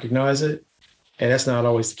 somebody will recognize it. And that's not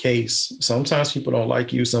always the case. Sometimes people don't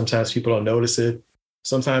like you. Sometimes people don't notice it.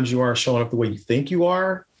 Sometimes you aren't showing up the way you think you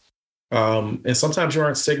are. And sometimes you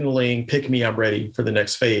aren't signaling, pick me, I'm ready for the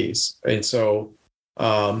next phase. And so you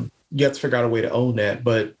have to figure out a way to own that.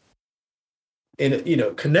 But,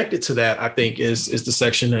 connected to that, I think, is the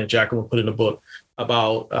section that Jacqueline put in the book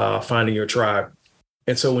about finding your tribe.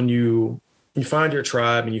 And so when you find your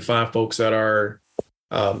tribe and you find folks that are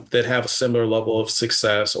that have a similar level of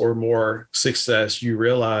success or more success, you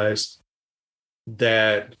realize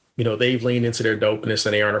that, they've leaned into their dopeness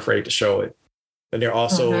and they aren't afraid to show it. And they're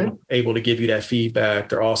also able to give you that feedback.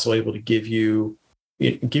 They're also able to give you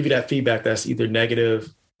that feedback that's either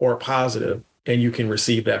negative or positive, and you can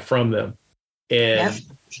receive that from them. And,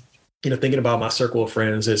 thinking about my circle of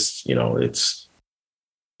friends, it's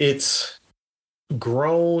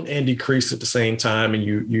grown and decreased at the same time, and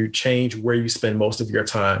you change where you spend most of your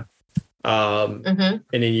time. And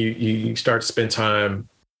then you start to spend time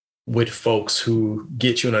with folks who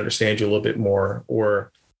get you and understand you a little bit more,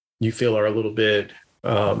 or you feel are a little bit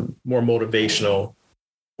more motivational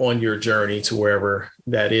on your journey to wherever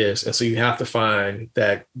that is. And so you have to find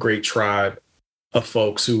that great tribe of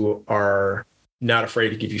folks who are not afraid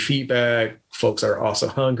to give you feedback, folks that are also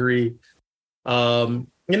hungry. And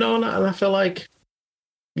I feel like,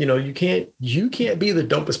 you can't be the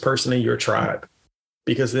dopest person in your tribe,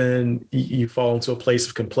 because then you fall into a place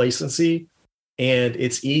of complacency, and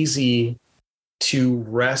it's easy to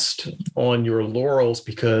rest on your laurels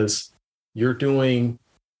because you're doing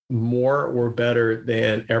more or better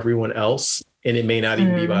than everyone else, and it may not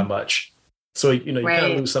even be by much. So, you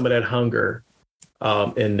kind of lose some of that hunger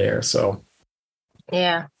in there. So.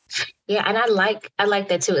 Yeah. And I like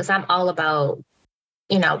that too. It's I'm all about,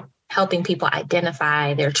 helping people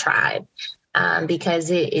identify their tribe, because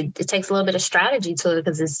it takes a little bit of strategy to it,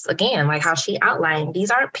 because it's, again, like how she outlined, these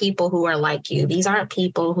aren't people who are like you. These aren't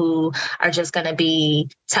people who are just going to be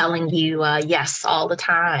telling you yes all the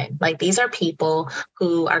time. Like, these are people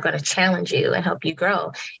who are going to challenge you and help you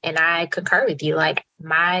grow. And I concur with you. Like,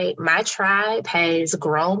 my tribe has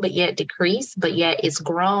grown, but yet decreased, but yet it's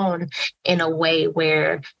grown in a way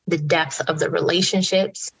where the depth of the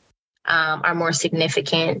relationships are more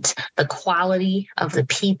significant. The quality of the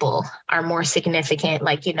people are more significant.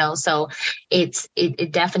 So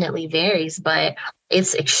it definitely varies, but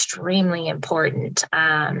it's extremely important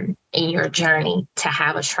in your journey to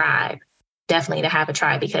have a tribe. Definitely to have a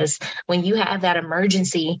tribe, because when you have that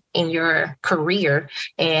emergency in your career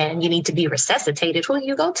and you need to be resuscitated, who do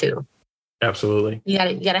you go to? Absolutely. You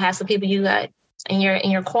gotta have some people you got in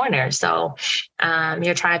your corner. So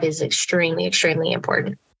your tribe is extremely, extremely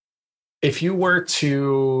important. If you were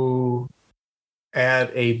to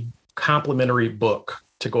add a complementary book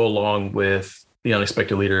to go along with The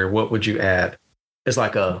Unexpected Leader, what would you add? It's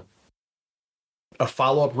like a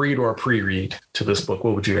follow-up read or a pre-read to this book.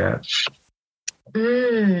 What would you add?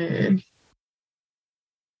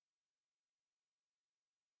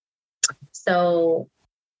 So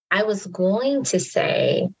I was going to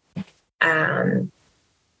say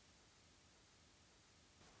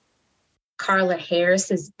Carla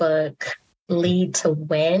Harris's book, Lead to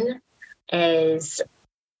Win, is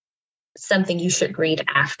something you should read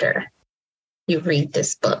after you read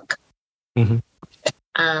this book. Mm-hmm.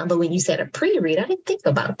 But when you said a pre-read, I didn't think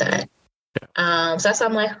about that. So that's why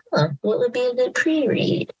I'm like, what would be a good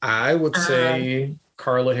pre-read? I would say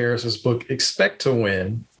Carla Harris's book, Expect to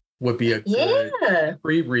Win, would be a good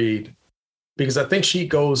pre-read, because I think she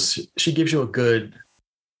gives you a good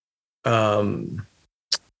kind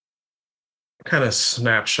of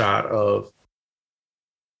snapshot of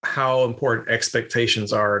how important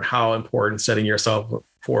expectations are and how important setting yourself up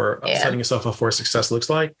for success looks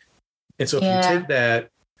like. And so if you take that,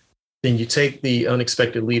 then you take The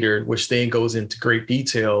Unexpected Leader, which then goes into great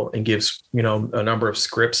detail and gives, a number of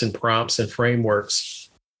scripts and prompts and frameworks.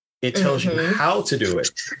 It tells you how to do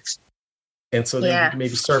it. And so then you can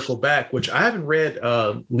maybe circle back, which I haven't read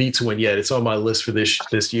Lead to Win yet. It's on my list for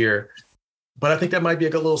this year. But I think that might be a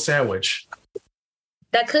good little sandwich.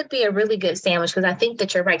 That could be a really good sandwich, because I think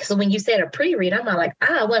that you're right. So when you said a pre-read, I'm not like,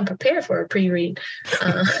 I wasn't prepared for a pre-read.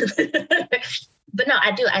 But no,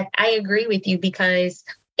 I do. I agree with you, because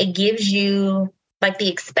it gives you, like, the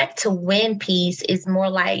expect to win piece is more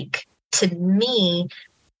like, to me,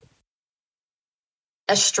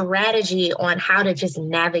 a strategy on how to just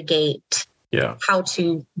navigate, how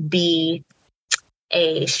to be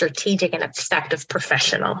a strategic and effective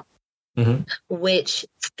professional. Mm-hmm. Which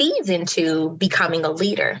feeds into becoming a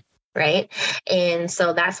leader, right? And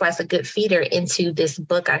so that's why it's a good feeder into this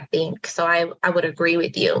book, I think. So I would agree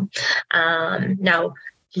with you. Now,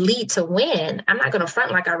 Lead to Win, I'm not going to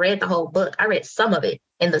front like I read the whole book. I read some of it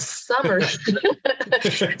in the summer.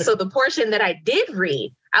 So the portion that I did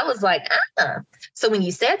read, I was like, So when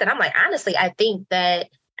you said that, I'm like, honestly, I think that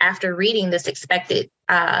after reading this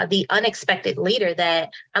The Unexpected Leader, that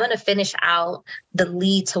I'm going to finish out the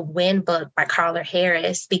Lead to Win book by Carla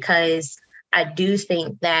Harris, because I do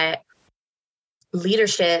think that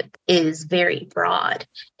leadership is very broad.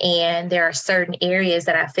 And there are certain areas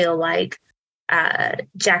that I feel like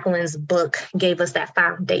Jacqueline's book gave us that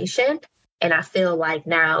foundation. And I feel like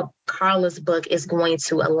now Carla's book is going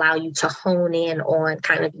to allow you to hone in on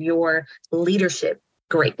kind of your leadership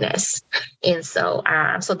greatness. And so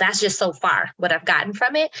so that's just so far what I've gotten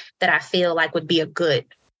from it that I feel like would be a good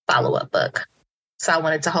follow-up book. So I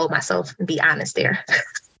wanted to hold myself and be honest there.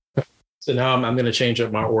 So now I'm going to change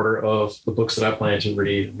up my order of the books that I plan to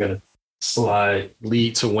read. I'm going to slide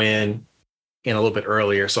Lead to Win in a little bit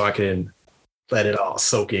earlier so I can let it all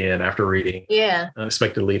soak in after reading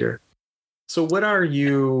Unexpected Leader. So what are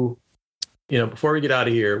you, before we get out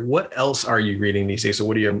of here, what else are you reading these days? So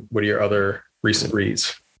what are your other recent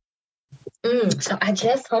reads? So I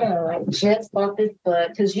just bought this book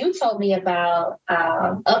because you told me about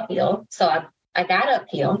Uphill. So I got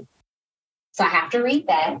Uphill. So I have to read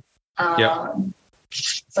that.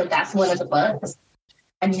 So that's one of the books.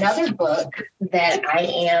 Another book that I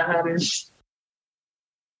am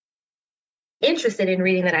interested in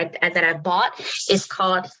reading that I bought is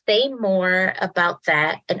called Say More About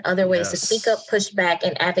That and Other Ways to Speak Up, Push Back,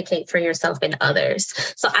 and Advocate for Yourself and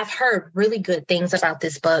Others. So I've heard really good things about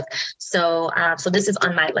this book. So this is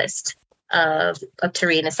on my list of to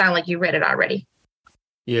read. And it sounds like you read it already.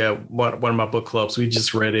 Yeah, one of my book clubs, we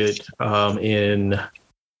just read it in,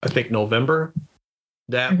 I think, November.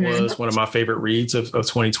 That was one of my favorite reads of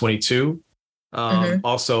 2022.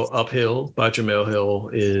 Also, Uphill by Jemele Hill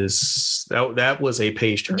that was a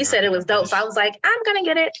page turner. You said it was dope, so I was like, I'm gonna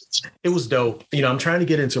get it. It was dope. I'm trying to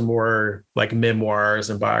get into more like memoirs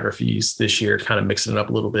and biographies this year, kind of mixing it up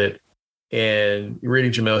a little bit. And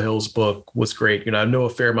reading Jemele Hill's book was great. I know a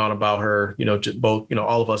fair amount about her. Both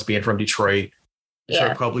all of us being from Detroit,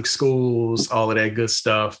 public schools, all of that good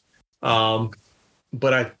stuff.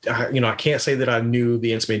 But I can't say that I knew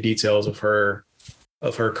the intimate details of her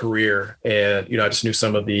career. And, I just knew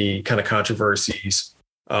some of the kind of controversies,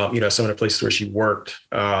 some of the places where she worked,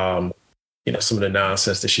 some of the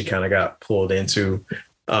nonsense that she kind of got pulled into.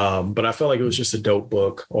 But I felt like it was just a dope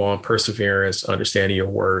book on perseverance, understanding your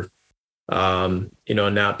worth,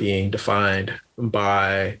 not being defined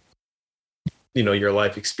by, your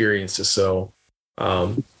life experiences. So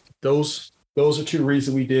those those are two reads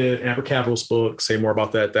that we did. Amber Capital's book, say more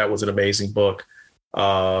about that. That was an amazing book.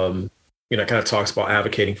 You know, kind of talks about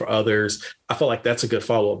advocating for others. I feel like that's a good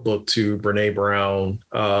follow-up book to Brene Brown,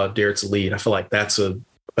 Dare to Lead. I feel like that's a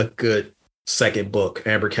good second book,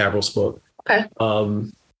 Amber Capital's book. Okay.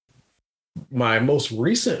 My most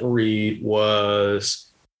recent read was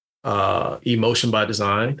Emotion by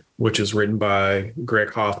Design, which is written by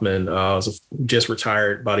Greg Hoffman. Just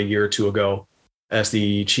retired about a year or two ago as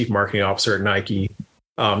the chief marketing officer at Nike.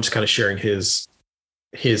 Just kind of sharing his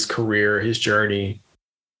career, his journey,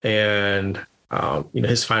 and you know,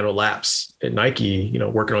 his final laps at Nike. You know,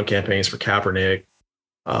 working on campaigns for Kaepernick.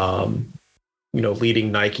 You know,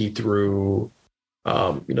 leading Nike through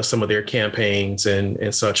you know, some of their campaigns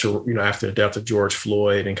and such. You know, after the death of George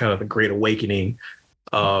Floyd and kind of the Great Awakening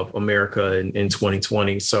of America in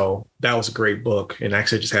 2020. So that was a great book. And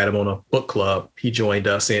actually I just had him on a book club. He joined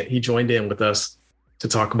in with us to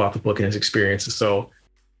talk about the book and his experiences. So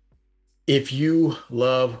if you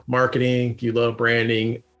love marketing, you love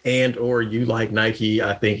branding, and or you like Nike,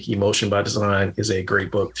 I think Emotion by Design is a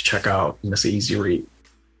great book to check out. And it's an easy read.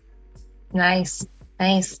 Nice.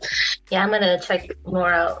 Yeah, I'm going to check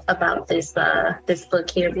more out about this book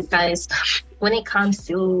here, because when it comes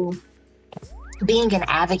to being an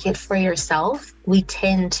advocate for yourself, we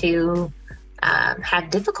tend to have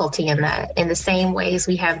difficulty in that, in the same ways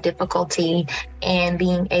we have difficulty in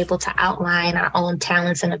being able to outline our own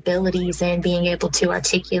talents and abilities and being able to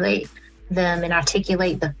articulate them and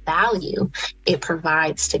articulate the value it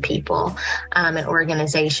provides to people and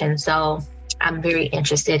organizations. So I'm very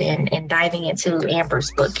interested in diving into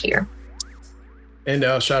Amber's book here. And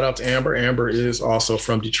shout out to Amber. Amber is also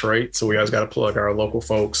from Detroit. So we always got to plug our local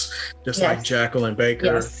folks, just like Jacqueline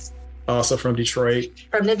Baker, also from Detroit.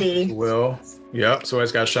 From the D. Well, yeah. So I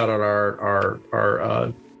always got to shout out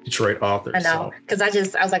our Detroit authors. I know, because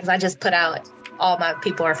I just put out all my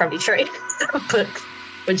people are from Detroit books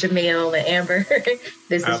with Jamil and Amber.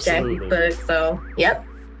 This is Jackie's book. So, yep.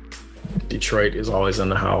 Detroit is always in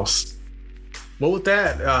the house. Well, with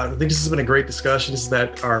that, I think this has been a great discussion. This is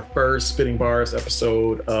our first Spitting Bars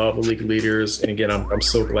episode of the League of Leaders. And again, I'm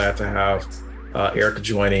so glad to have Erica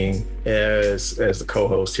joining as the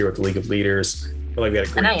co-host here at the League of Leaders. I feel like we had a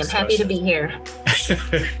great discussion. And I am happy to be here.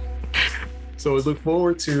 So we look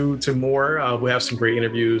forward to more. We have some great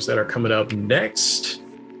interviews that are coming up next.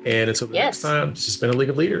 And until the next time, this has been the League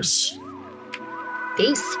of Leaders.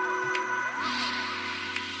 Peace.